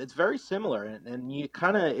yeah, it's very similar, and you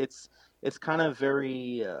kind of, it's kind of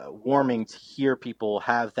very warming to hear people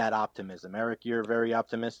have that optimism. Eric, you're very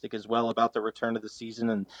optimistic as well about the return of the season,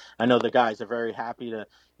 and I know the guys are very happy to,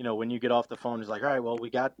 when you get off the phone, it's like, all right, well, we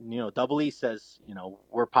got, Double E says,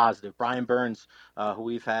 we're positive. Brian Burns, who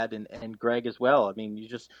we've had, and Greg as well. I mean,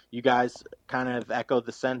 you guys kind of echoed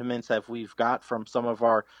the sentiments that we've got from some of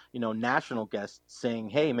our, national guests saying,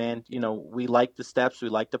 hey, man, we like the steps, we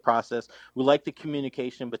like the process, we like the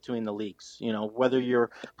communication between the leagues, whether you're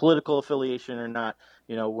political affiliation or not,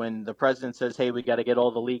 when the president says, hey, we got to get all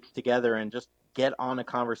the leagues together and just get on a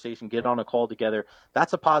conversation, get on a call together,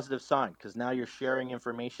 that's a positive sign, because now you're sharing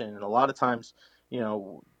information. And a lot of times,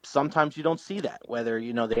 sometimes you don't see that, whether,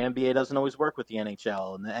 the NBA doesn't always work with the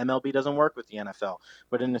NHL and the MLB doesn't work with the NFL.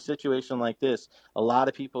 But in a situation like this, a lot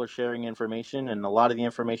of people are sharing information, and a lot of the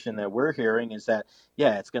information that we're hearing is that,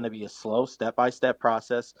 yeah, it's going to be a slow step-by-step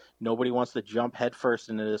process. Nobody wants to jump headfirst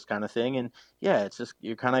into this kind of thing. And yeah, it's just,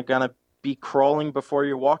 you're kind of going to be crawling before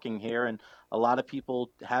you're walking here. And a lot of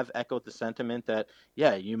people have echoed the sentiment that,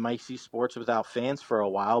 yeah, you might see sports without fans for a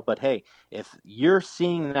while, but hey, if you're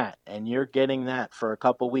seeing that and you're getting that for a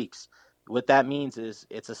couple weeks, what that means is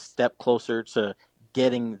it's a step closer to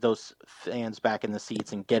getting those fans back in the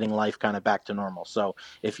seats and getting life kind of back to normal. So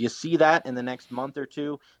if you see that in the next month or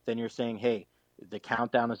two, then you're saying, hey, the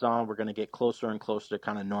countdown is on. We're going to get closer and closer to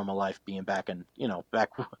kind of normal life being back and, back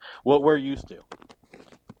what we're used to.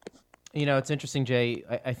 It's interesting, Jay.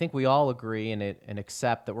 I think we all agree and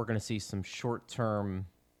accept that we're going to see some short-term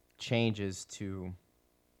changes to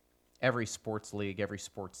every sports league, every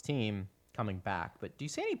sports team coming back. But do you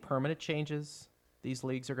see any permanent changes these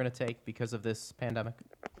leagues are going to take because of this pandemic?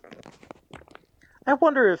 I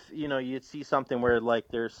wonder if, you'd see something where, like,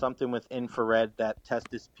 there's something with infrared that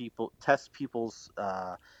tests people's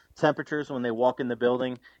temperatures when they walk in the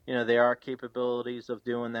building. There are capabilities of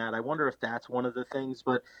doing that. I wonder if that's one of the things.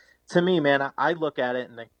 But to me, man, I look at it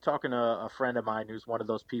and like, talking to a friend of mine who's one of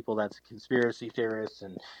those people that's a conspiracy theorist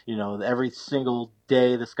and, every single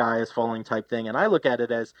day the sky is falling type thing. And I look at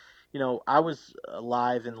it as, I was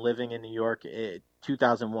alive and living in New York in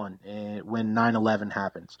 2001 when 9/11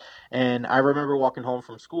 happened. And I remember walking home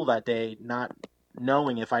from school that day, not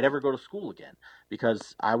knowing if I'd ever go to school again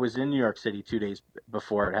because I was in New York City 2 days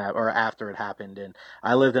before or after it happened, and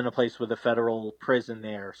I lived in a place with a federal prison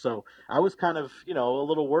there. So I was kind of, a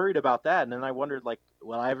little worried about that, and then I wondered, like,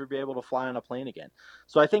 will I ever be able to fly on a plane again?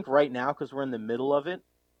 So I think right now, because we're in the middle of it,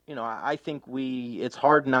 I think it's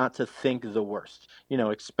hard not to think the worst.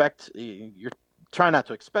 You're trying not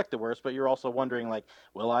to expect the worst, but you're also wondering, like,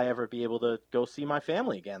 will I ever be able to go see my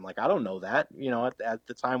family again? Like, I don't know that. At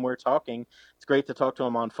the time we're talking, it's great to talk to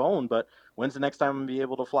them on phone, but when's the next time I'm going to be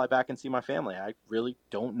able to fly back and see my family? I really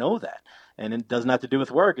don't know that. And it doesn't have to do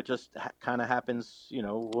with work. It just kind of happens,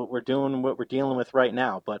 what we're doing, what we're dealing with right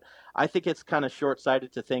now. But I think it's kind of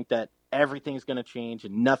short-sighted to think that everything's going to change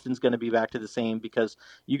and nothing's going to be back to the same, because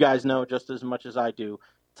you guys know just as much as I do,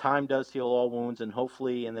 time does heal all wounds, and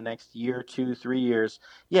hopefully in the next year, 2, 3 years,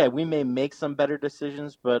 we may make some better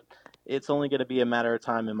decisions, but it's only going to be a matter of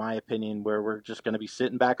time, in my opinion, where we're just going to be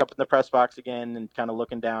sitting back up in the press box again and kind of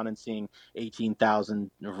looking down and seeing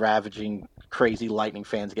 18,000 ravaging, crazy Lightning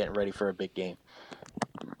fans getting ready for a big game.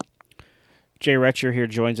 Jay Retcher here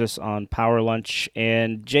joins us on Power Lunch.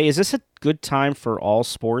 And Jay, is this a good time for all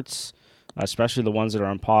sports, especially the ones that are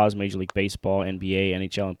on pause, Major League Baseball, NBA,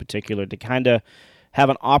 NHL in particular, to kind of have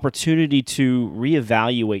an opportunity to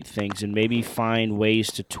reevaluate things and maybe find ways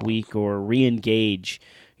to tweak or re-engage?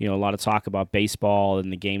 A lot of talk about baseball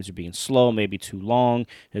and the games are being slow, maybe too long.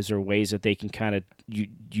 Is there ways that they can kind of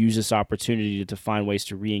use this opportunity to find ways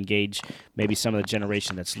to re-engage maybe some of the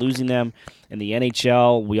generation that's losing them? In the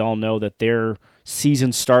NHL, we all know that their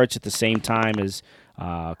season starts at the same time as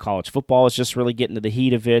college football is just really getting to the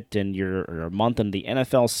heat of it, and you're a month into the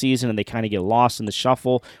NFL season, and they kind of get lost in the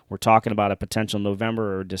shuffle. We're talking about a potential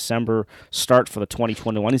November or December start for the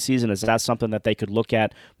 2021 season. Is that something that they could look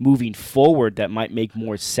at moving forward that might make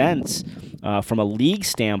more sense from a league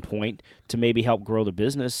standpoint to maybe help grow the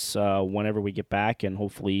business whenever we get back and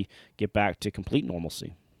hopefully get back to complete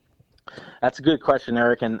normalcy? That's a good question,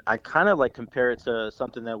 Eric, and I kind of compare it to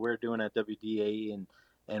something that we're doing at WDAE,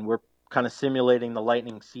 and we're kind of simulating the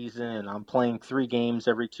Lightning season, and I'm playing 3 games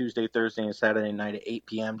every Tuesday, Thursday, and Saturday night at 8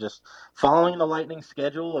 p.m., just following the Lightning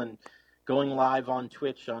schedule and going live on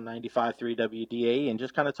Twitch on 95.3 WDA, and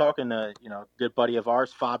just kind of talking to, a good buddy of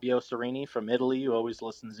ours, Fabio Serini from Italy, who always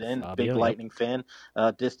listens in, big Lightning fan,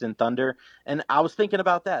 Distant Thunder. And I was thinking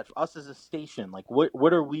about that, us as a station, like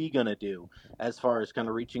what are we going to do as far as kind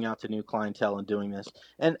of reaching out to new clientele and doing this?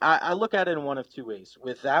 And I look at it in one of 2 ways.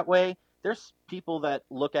 With that way, there's people that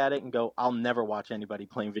look at it and go, I'll never watch anybody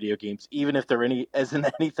playing video games, even if there isn't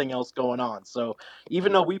anything else going on. So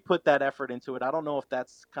even though we put that effort into it, I don't know if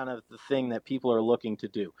that's kind of the thing that people are looking to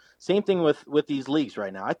do. Same thing with these leagues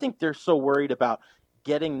right now. I think they're so worried about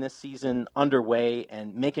getting this season underway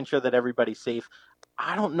and making sure that everybody's safe.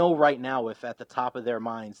 I don't know right now if at the top of their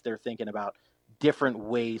minds they're thinking about different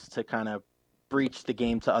ways to kind of breach the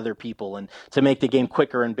game to other people and to make the game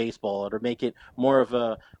quicker in baseball, or to make it more of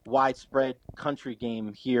a widespread country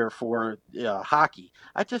game here for hockey.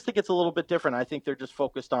 I just think it's a little bit different. I think they're just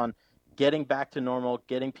focused on getting back to normal,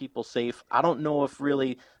 getting people safe. I don't know if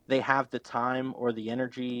really they have the time or the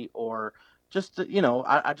energy, or just,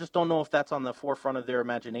 I just don't know if that's on the forefront of their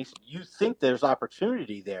imagination. You think there's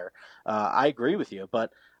opportunity there. I agree with you,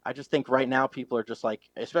 but I just think right now people are just like,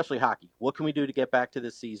 especially hockey, what can we do to get back to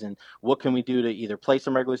this season? What can we do to either play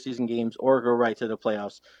some regular season games or go right to the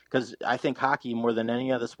playoffs? Because I think hockey, more than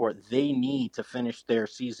any other sport, they need to finish their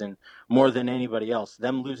season more than anybody else.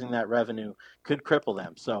 Them losing that revenue could cripple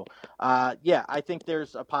them. So, I think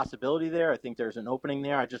there's a possibility there. I think there's an opening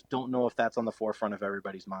there. I just don't know if that's on the forefront of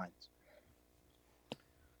everybody's minds.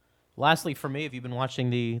 Lastly, for me, have you been watching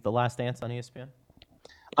The Last Dance on ESPN?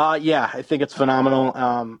 Yeah, I think it's phenomenal.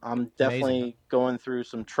 I'm definitely Amazing. going through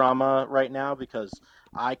some trauma right now because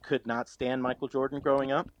I could not stand Michael Jordan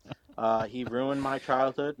growing up. He ruined my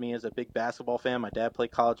childhood. Me as a big basketball fan, my dad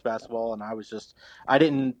played college basketball, and I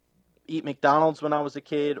didn't eat McDonald's when I was a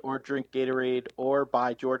kid, or drink Gatorade, or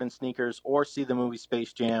buy Jordan sneakers, or see the movie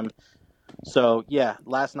Space Jam. So, yeah,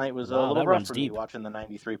 last night was a little rough for me watching the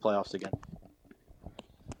 93 playoffs again.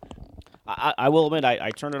 I will admit,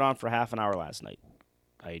 I turned it on for half an hour last night.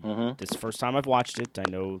 This is the first time I've watched it. I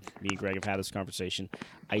know me and Greg have had this conversation.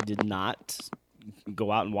 I did not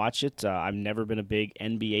go out and watch it. I've never been a big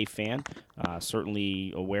NBA fan.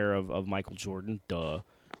 Certainly aware of Michael Jordan, duh.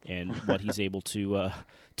 and what he's able to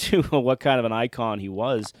do, what kind of an icon he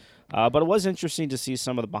was. But it was interesting to see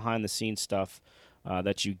some of the behind-the-scenes stuff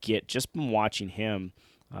that you get just from watching him.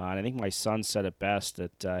 And I think my son said it best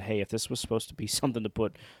that, hey, if this was supposed to be something to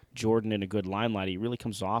put Jordan in a good limelight, he really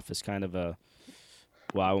comes off as kind of a,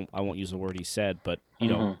 well, I won't use the word he said, but, you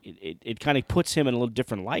know, it kind of puts him in a little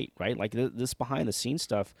different light, right? Like this behind-the-scenes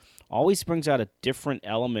stuff always brings out a different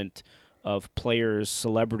element of players,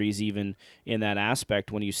 celebrities even in that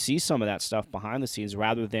aspect when you see some of that stuff behind the scenes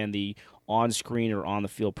rather than the on-screen or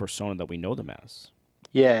on-the-field persona that we know them as.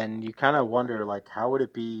 Yeah, and you kind of wonder, like, how would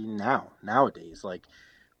it be nowadays? Like,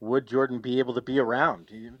 would Jordan be able to be around?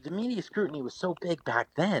 The media scrutiny was so big back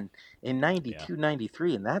then in 92,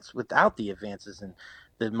 93, and that's without the advances in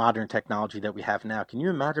the modern technology that we have now. Can you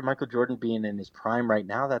imagine Michael Jordan being in his prime right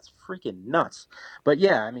now? That's freaking nuts. But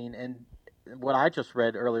yeah, I mean, and what I just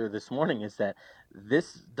read earlier this morning is that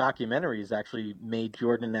this documentary has actually made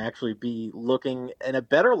Jordan actually be looking in a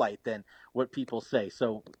better light than what people say.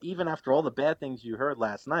 So even after all the bad things you heard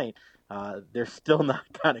last night, they're still not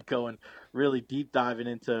kind of going really deep diving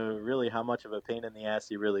into really how much of a pain in the ass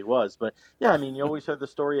he really was. But yeah, I mean, you always heard the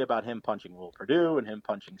story about him punching Will Perdue and him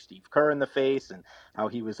punching Steve Kerr in the face and how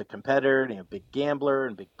he was a competitor and a big gambler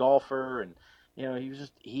and big golfer, and you know,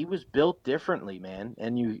 he was built differently, man.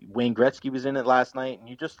 And Wayne Gretzky was in it last night, and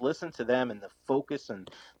you just listen to them and the focus and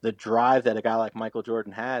the drive that a guy like Michael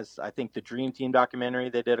Jordan has. I think the Dream Team documentary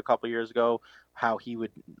they did a couple years ago, how he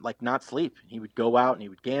would like not sleep. He would go out and he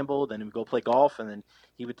would gamble, then he would go play golf, and then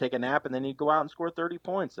he would take a nap, and then he'd go out and score 30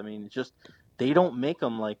 points. I mean, it's just they don't make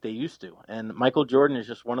them like they used to. And Michael Jordan is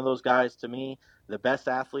just one of those guys, to me, the best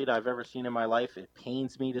athlete I've ever seen in my life. It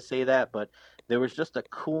pains me to say that, but there was just a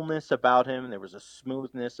coolness about him. There was a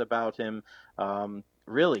smoothness about him.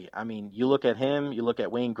 Really, I mean, you look at him, you look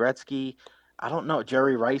at Wayne Gretzky. I don't know,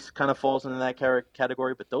 Jerry Rice kind of falls into that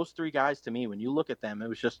category, but those three guys, to me, when you look at them, it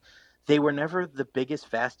was just they were never the biggest,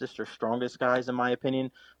 fastest, or strongest guys, in my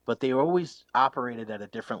opinion, but they always operated at a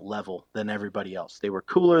different level than everybody else. They were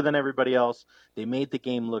cooler than everybody else. They made the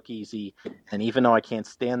game look easy. And even though I can't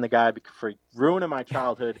stand the guy for ruining my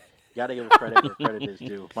childhood, you got to give credit where credit is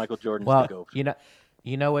due. Michael Jordan's the GOAT.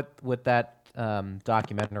 You know what that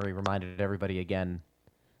documentary reminded everybody again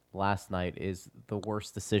last night is the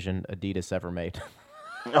worst decision Adidas ever made.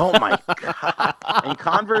 Oh my God! And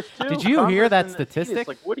Converse too. Did you hear that statistic? Adidas,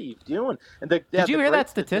 like, what are you doing? And did you hear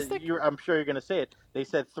that statistic? I'm sure you're going to say it. They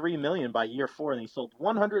said $3 million by year 4, and they sold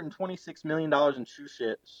 $126 million in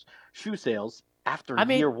shoe sales after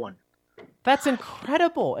year 1. That's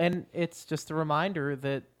incredible, and it's just a reminder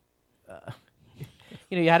that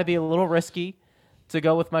you had to be a little risky to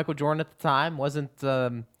go with Michael Jordan at the time. Wasn't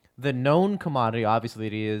the known commodity, obviously,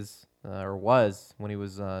 that he is or was when he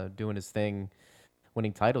was doing his thing,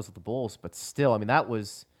 winning titles with the Bulls. But still, I mean,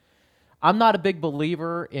 I'm not a big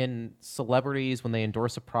believer in celebrities when they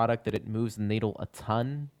endorse a product that it moves the needle a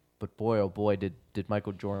ton. But boy, oh boy, did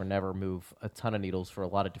Michael Jordan ever move a ton of needles for a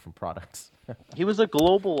lot of different products. He was a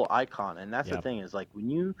global icon, and that's the thing is, like, when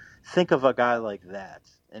you think of a guy like that,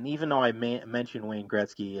 and even though I mentioned Wayne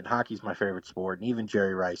Gretzky, and hockey's my favorite sport, and even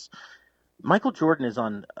Jerry Rice, Michael Jordan is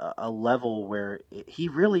on a level where he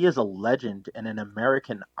really is a legend and an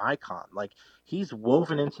American icon. Like, he's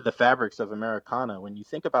woven into the fabrics of Americana. When you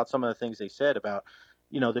think about some of the things they said about,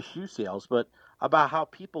 the shoe sales, but about how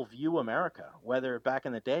people view America, whether back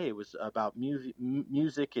in the day it was about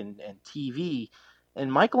music and TV.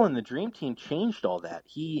 And Michael and the Dream Team changed all that.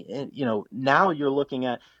 Now you're looking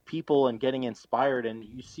at people and getting inspired, and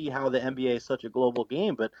you see how the NBA is such a global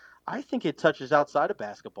game, but I think it touches outside of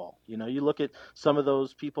basketball. You look at some of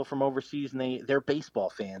those people from overseas, and they're baseball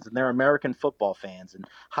fans, and they're American football fans and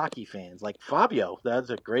hockey fans. Like Fabio, that's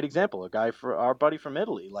a great example, a guy for our buddy from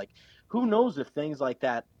Italy. Like, who knows if things like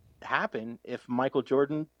that happen if Michael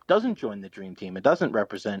Jordan doesn't join the Dream Team. It doesn't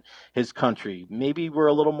represent his country. Maybe we're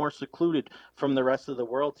a little more secluded from the rest of the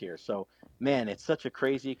world here. So, man, it's such a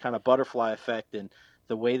crazy kind of butterfly effect, and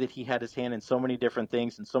the way that he had his hand in so many different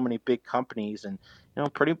things and so many big companies, and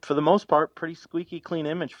for the most part, pretty squeaky clean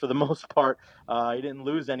image for the most part. He didn't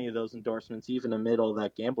lose any of those endorsements, even amid all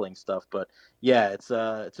that gambling stuff. But yeah, it's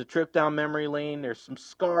a trip down memory lane. There's some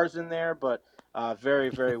scars in there, but very,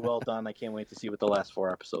 very well done. I can't wait to see what the last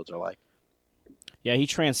 4 episodes are like. Yeah, he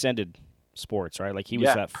transcended sports, right? Like, he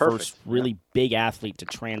was that first really big athlete to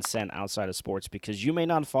transcend outside of sports, because you may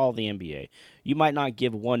not follow the NBA. You might not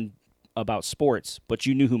give one about sports, but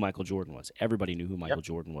you knew who Michael Jordan was. Everybody knew who Michael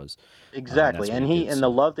Jordan was. Exactly. And the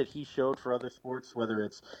love that he showed for other sports, whether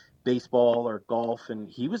it's baseball or golf, and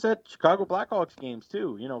he was at Chicago Blackhawks games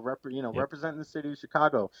too, representing the city of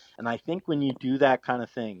Chicago. And I think when you do that kind of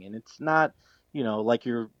thing, and it's not like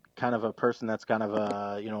you're kind of a person that's kind of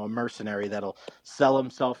a mercenary that'll sell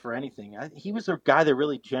himself for anything. He was a guy that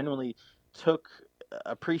really genuinely took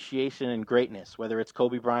appreciation and greatness, whether it's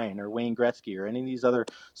Kobe Bryant or Wayne Gretzky or any of these other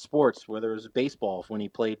sports, whether it was baseball when he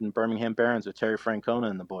played in Birmingham Barons with Terry Francona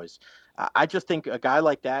and the boys. I just think a guy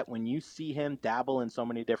like that, when you see him dabble in so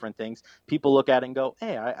many different things, people look at it and go,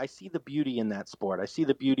 hey, I see the beauty in that sport. I see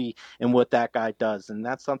the beauty in what that guy does. And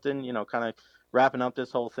that's something, kind of wrapping up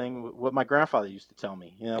this whole thing, what my grandfather used to tell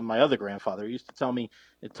me. My other grandfather used to tell me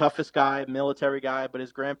the toughest guy, military guy, but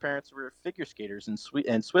his grandparents were figure skaters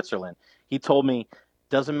in Switzerland. He told me,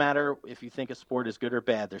 doesn't matter if you think a sport is good or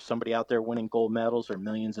bad, there's somebody out there winning gold medals or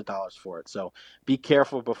millions of dollars for it. So be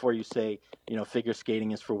careful before you say, figure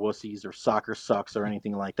skating is for wussies or soccer sucks or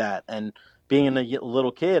anything like that. And being a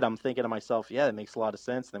little kid, I'm thinking to myself, yeah, it makes a lot of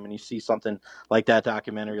sense. And then when you see something like that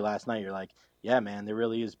documentary last night, you're like, yeah, man, there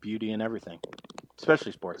really is beauty in everything,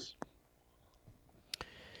 especially sports.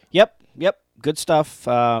 Yep. Good stuff.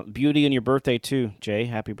 Beauty in your birthday, too, Jay.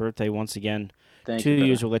 Happy birthday once again. Thank 2 you,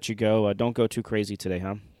 years will let you go. Don't go too crazy today,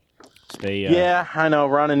 huh? Stay. Yeah, I know.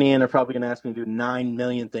 Ron and Ian are probably going to ask me to do 9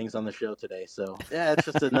 million things on the show today. So, yeah, it's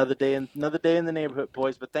just another day in the neighborhood,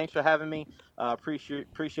 boys. But thanks for having me.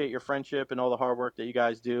 Appreciate your friendship and all the hard work that you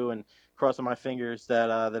guys do. And crossing my fingers that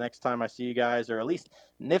the next time I see you guys, or at least,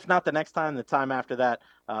 if not the next time, the time after that,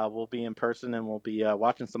 we'll be in person and we'll be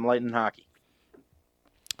watching some Lightning hockey.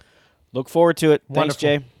 Look forward to it. Wonderful. Thanks,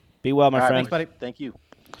 Jay. Be well, my friend. Thanks, buddy. Thank you.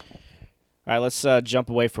 All right, let's jump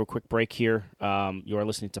away for a quick break here. You are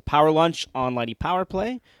listening to Power Lunch on Lightning Power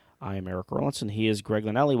Play. I am Eric Erlinson. He is Greg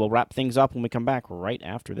Linelli. We'll wrap things up when we come back right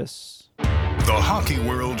after this. The hockey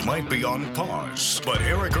world might be on pause, but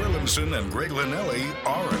Eric Erlinson and Greg Linelli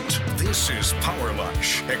aren't. This is Power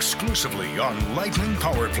Lunch, exclusively on Lightning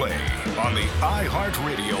Power Play on the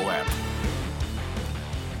iHeartRadio app.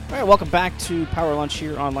 All right, welcome back to Power Lunch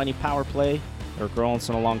here on Lightning Power Play. Eric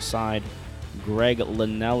Erlinson alongside Greg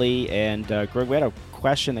Linelli. And Greg, we had a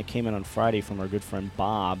question that came in on Friday from our good friend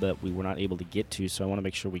Bob that we were not able to get to, so I want to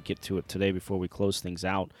make sure we get to it today before we close things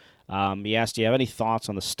out. He asked, do you have any thoughts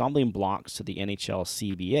on the stumbling blocks to the NHL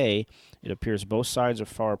CBA? It appears both sides are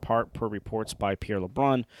far apart per reports by Pierre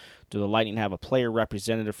LeBrun. Do the Lightning have a player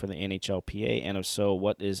representative for the NHLPA? And if so,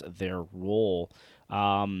 what is their role?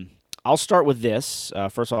 I'll start with this.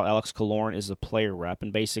 First of all, Alex Killorn is the player rep,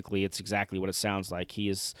 and basically it's exactly what it sounds like. He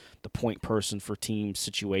is the point person for team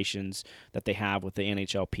situations that they have with the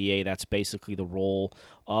NHLPA. That's basically the role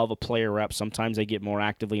of a player rep. Sometimes they get more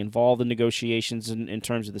actively involved in negotiations in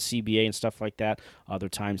terms of the CBA and stuff like that. Other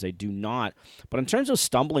times they do not. But in terms of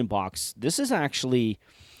stumbling blocks, this is actually...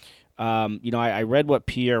 I read what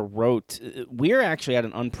Pierre wrote. We're actually at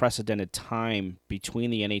an unprecedented time between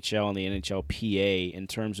the NHL and the NHLPA in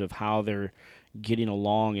terms of how they're getting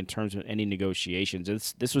along in terms of any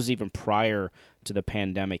negotiations. This was even prior to the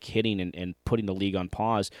pandemic hitting and putting the league on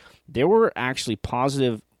pause. There were actually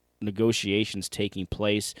positive negotiations taking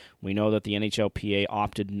place. We know that the NHLPA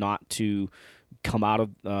opted not to come out of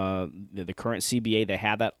the current CBA. They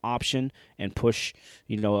had that option and push,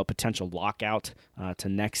 a potential lockout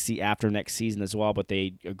to after next season as well. But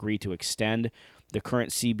they agreed to extend the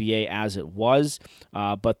current CBA as it was.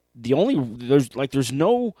 But there's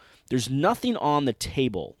nothing on the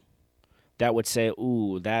table that would say,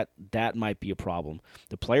 ooh, that might be a problem.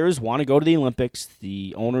 The players want to go to the Olympics.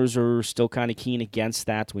 The owners are still kind of keen against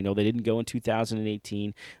that. We know they didn't go in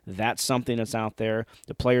 2018. That's something that's out there.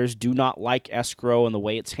 The players do not like escrow and the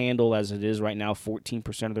way it's handled as it is right now.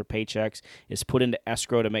 14% of their paychecks is put into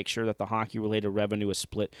escrow to make sure that the hockey-related revenue is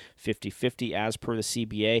split 50-50 as per the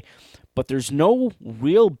CBA. But there's no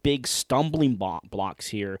real big stumbling blocks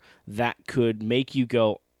here that could make you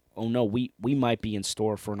go, oh no, we might be in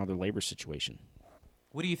store for another labor situation.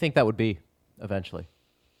 What do you think that would be eventually?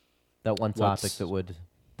 That one topic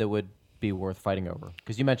that would be worth fighting over?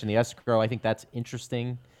 Because you mentioned the escrow. I think that's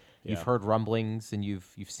interesting. Yeah. You've heard rumblings, and you've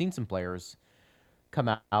seen some players come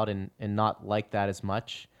out and not like that as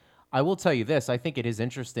much. I will tell you this. I think it is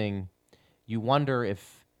interesting. You wonder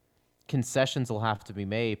if concessions will have to be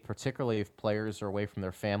made, particularly if players are away from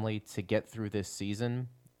their family to get through this season.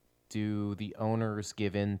 Do the owners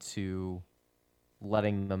give in to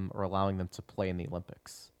letting them or allowing them to play in the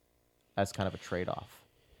Olympics as kind of a trade-off?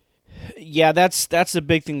 Yeah, that's the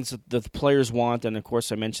big thing that the players want, and of course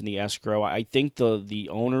I mentioned the escrow. I think the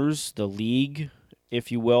owners, the league, if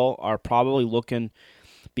you will, are probably looking,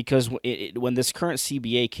 because when this current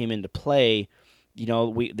CBA came into play,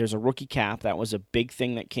 there's a rookie cap. That was a big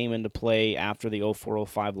thing that came into play after the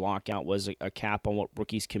 04-05 lockout, was a cap on what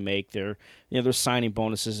rookies can make. There's signing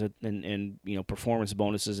bonuses and performance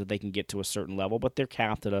bonuses that they can get to a certain level, but they're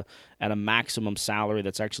capped at a maximum salary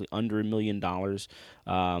that's actually under $1 million.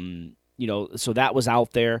 So that was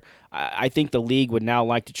out there. I think the league would now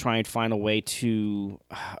like to try and find a way to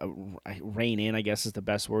rein in, I guess is the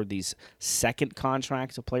best word, these second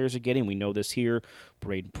contracts that players are getting. We know this here,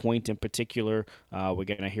 Braden Point in particular. We're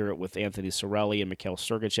going to hear it with Anthony Cirelli and Mikhail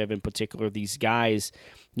Sergachev in particular. These guys,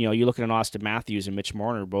 you look at an Austin Matthews and Mitch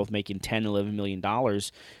Marner, both making $10, $11 million.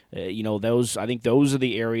 I think those are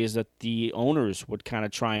the areas that the owners would kind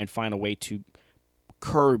of try and find a way to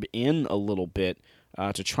curb in a little bit,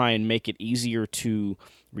 to try and make it easier to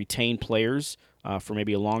retain players for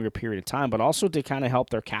maybe a longer period of time, but also to kind of help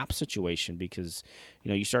their cap situation, because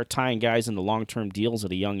you start tying guys into long-term deals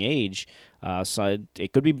at a young age, so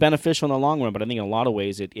it could be beneficial in the long run, but I think in a lot of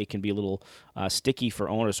ways it can be a little sticky for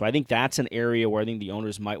owners. So I think that's an area where I think the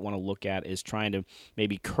owners might want to look at, is trying to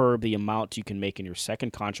maybe curb the amount you can make in your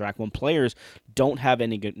second contract when players don't have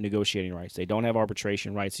any negotiating rights. They don't have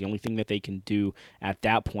arbitration rights. The only thing that they can do at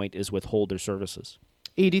that point is withhold their services.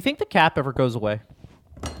 Do you think the cap ever goes away?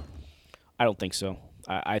 I don't think so.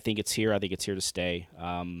 I think it's here. I think it's here to stay.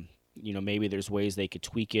 Maybe there's ways they could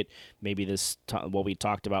tweak it. Maybe what we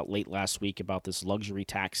talked about late last week about this luxury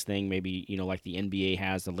tax thing. Maybe, like the NBA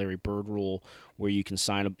has the Larry Bird rule, where you can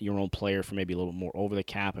sign up your own player for maybe a little more over the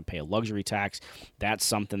cap and pay a luxury tax. That's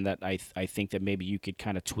something that I think that maybe you could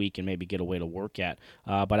kind of tweak and maybe get a way to work at.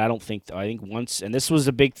 But I think once, and this was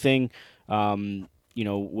a big thing,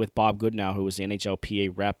 with Bob Goodenow, who was the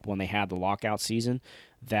NHLPA rep when they had the lockout season,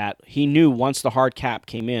 that he knew once the hard cap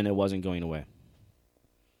came in, it wasn't going away.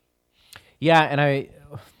 Yeah, and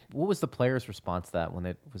what was the players' response to that when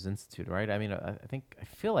it was instituted, right? I mean, I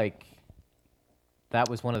feel like that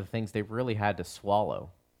was one of the things they really had to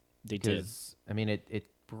swallow. They did. I mean, it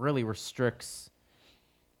really restricts,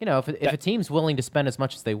 if a team's willing to spend as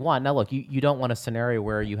much as they want. Now, look, you don't want a scenario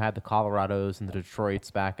where you had the Colorados and the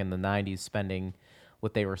Detroits back in the 90s spending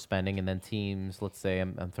what they were spending, and then teams, let's say,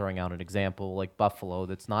 I'm throwing out an example, like Buffalo,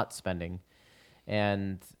 that's not spending.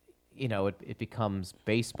 And, it becomes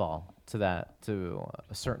baseball to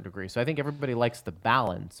a certain degree. So I think everybody likes the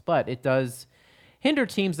balance, but it does hinder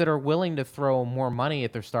teams that are willing to throw more money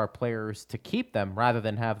at their star players to keep them, rather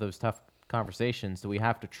than have those tough conversations. Do we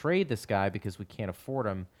have to trade this guy because we can't afford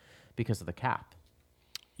him because of the cap?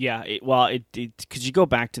 Yeah, because you go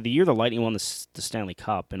back to the year the Lightning won the Stanley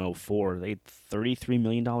Cup in 2004, they had $33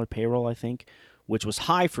 million payroll, I think, which was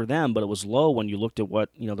high for them, but it was low when you looked at what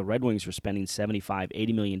the Red Wings were spending,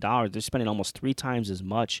 $75-80 million. They're spending almost 3 times as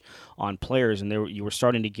much on players, and you were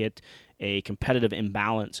starting to get a competitive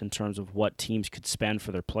imbalance in terms of what teams could spend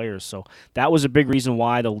for their players. So that was a big reason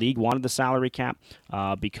why the league wanted the salary cap,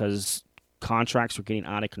 because contracts were getting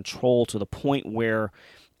out of control to the point where,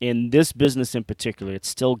 in this business in particular, it's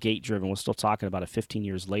still gate-driven. We're still talking about it 15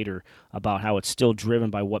 years later, about how it's still driven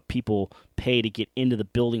by what people pay to get into the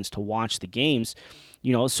buildings to watch the games.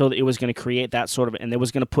 So it was going to create that sort of, and it was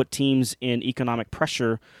going to put teams in economic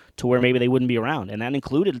pressure to where maybe they wouldn't be around. And that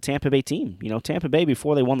included a Tampa Bay team. Tampa Bay,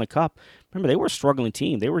 before they won the Cup, remember, they were a struggling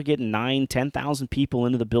team. They were getting 9,000-10,000 people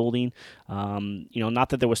into the building. Not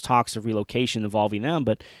that there was talks of relocation involving them,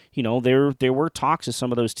 but, there were talks of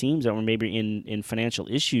some of those teams that were maybe in financial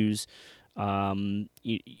issues.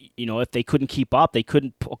 If they couldn't keep up, they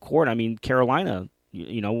couldn't accord. I mean, Carolina,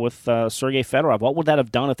 with Sergei Fedorov. What would that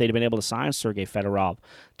have done if they'd been able to sign Sergei Fedorov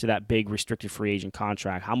to that big restricted free agent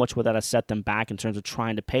contract? How much would that have set them back in terms of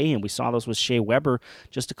trying to pay him? We saw this with Shea Weber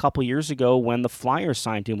just a couple years ago when the Flyers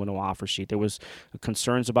signed him with no offer sheet. There was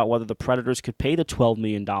concerns about whether the Predators could pay the $12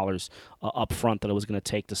 million up front that it was going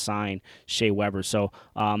to take to sign Shea Weber. So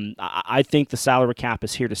I think the salary cap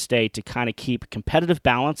is here to stay, to kind of keep competitive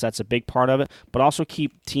balance. That's a big part of it, but also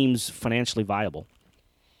keep teams financially viable.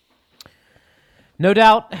 No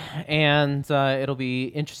doubt, and it'll be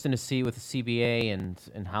interesting to see with the CBA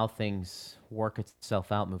and how things work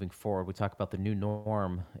itself out moving forward. We talk about the new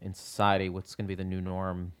norm in society, what's going to be the new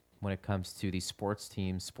norm when it comes to these sports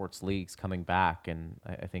teams, sports leagues coming back, and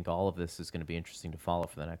I think all of this is going to be interesting to follow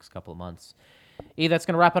for the next couple of months. That's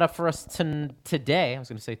going to wrap it up for us today. I was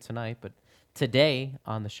going to say tonight, but today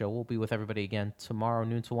on the show. We'll be with everybody again tomorrow,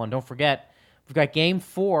 noon to 1. Don't forget, we've got Game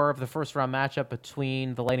 4 of the first-round matchup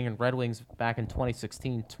between the Lightning and Red Wings back in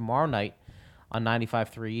 2016 tomorrow night on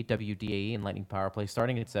 95.3 WDAE and Lightning Power Play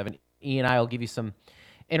starting at 7. E and I will give you some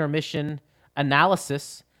intermission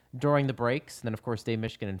analysis during the breaks. And then, of course, Dave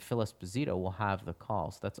Michigan and Phil Esposito will have the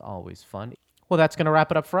calls. That's always fun. Well, that's going to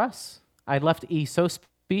wrap it up for us. I left E so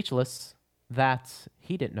speechless that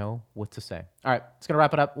he didn't know what to say. All right, it's going to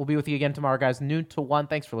wrap it up. We'll be with you again tomorrow, guys, noon to 1.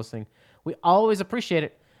 Thanks for listening. We always appreciate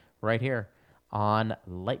it right here on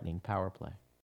Lightning Power Play.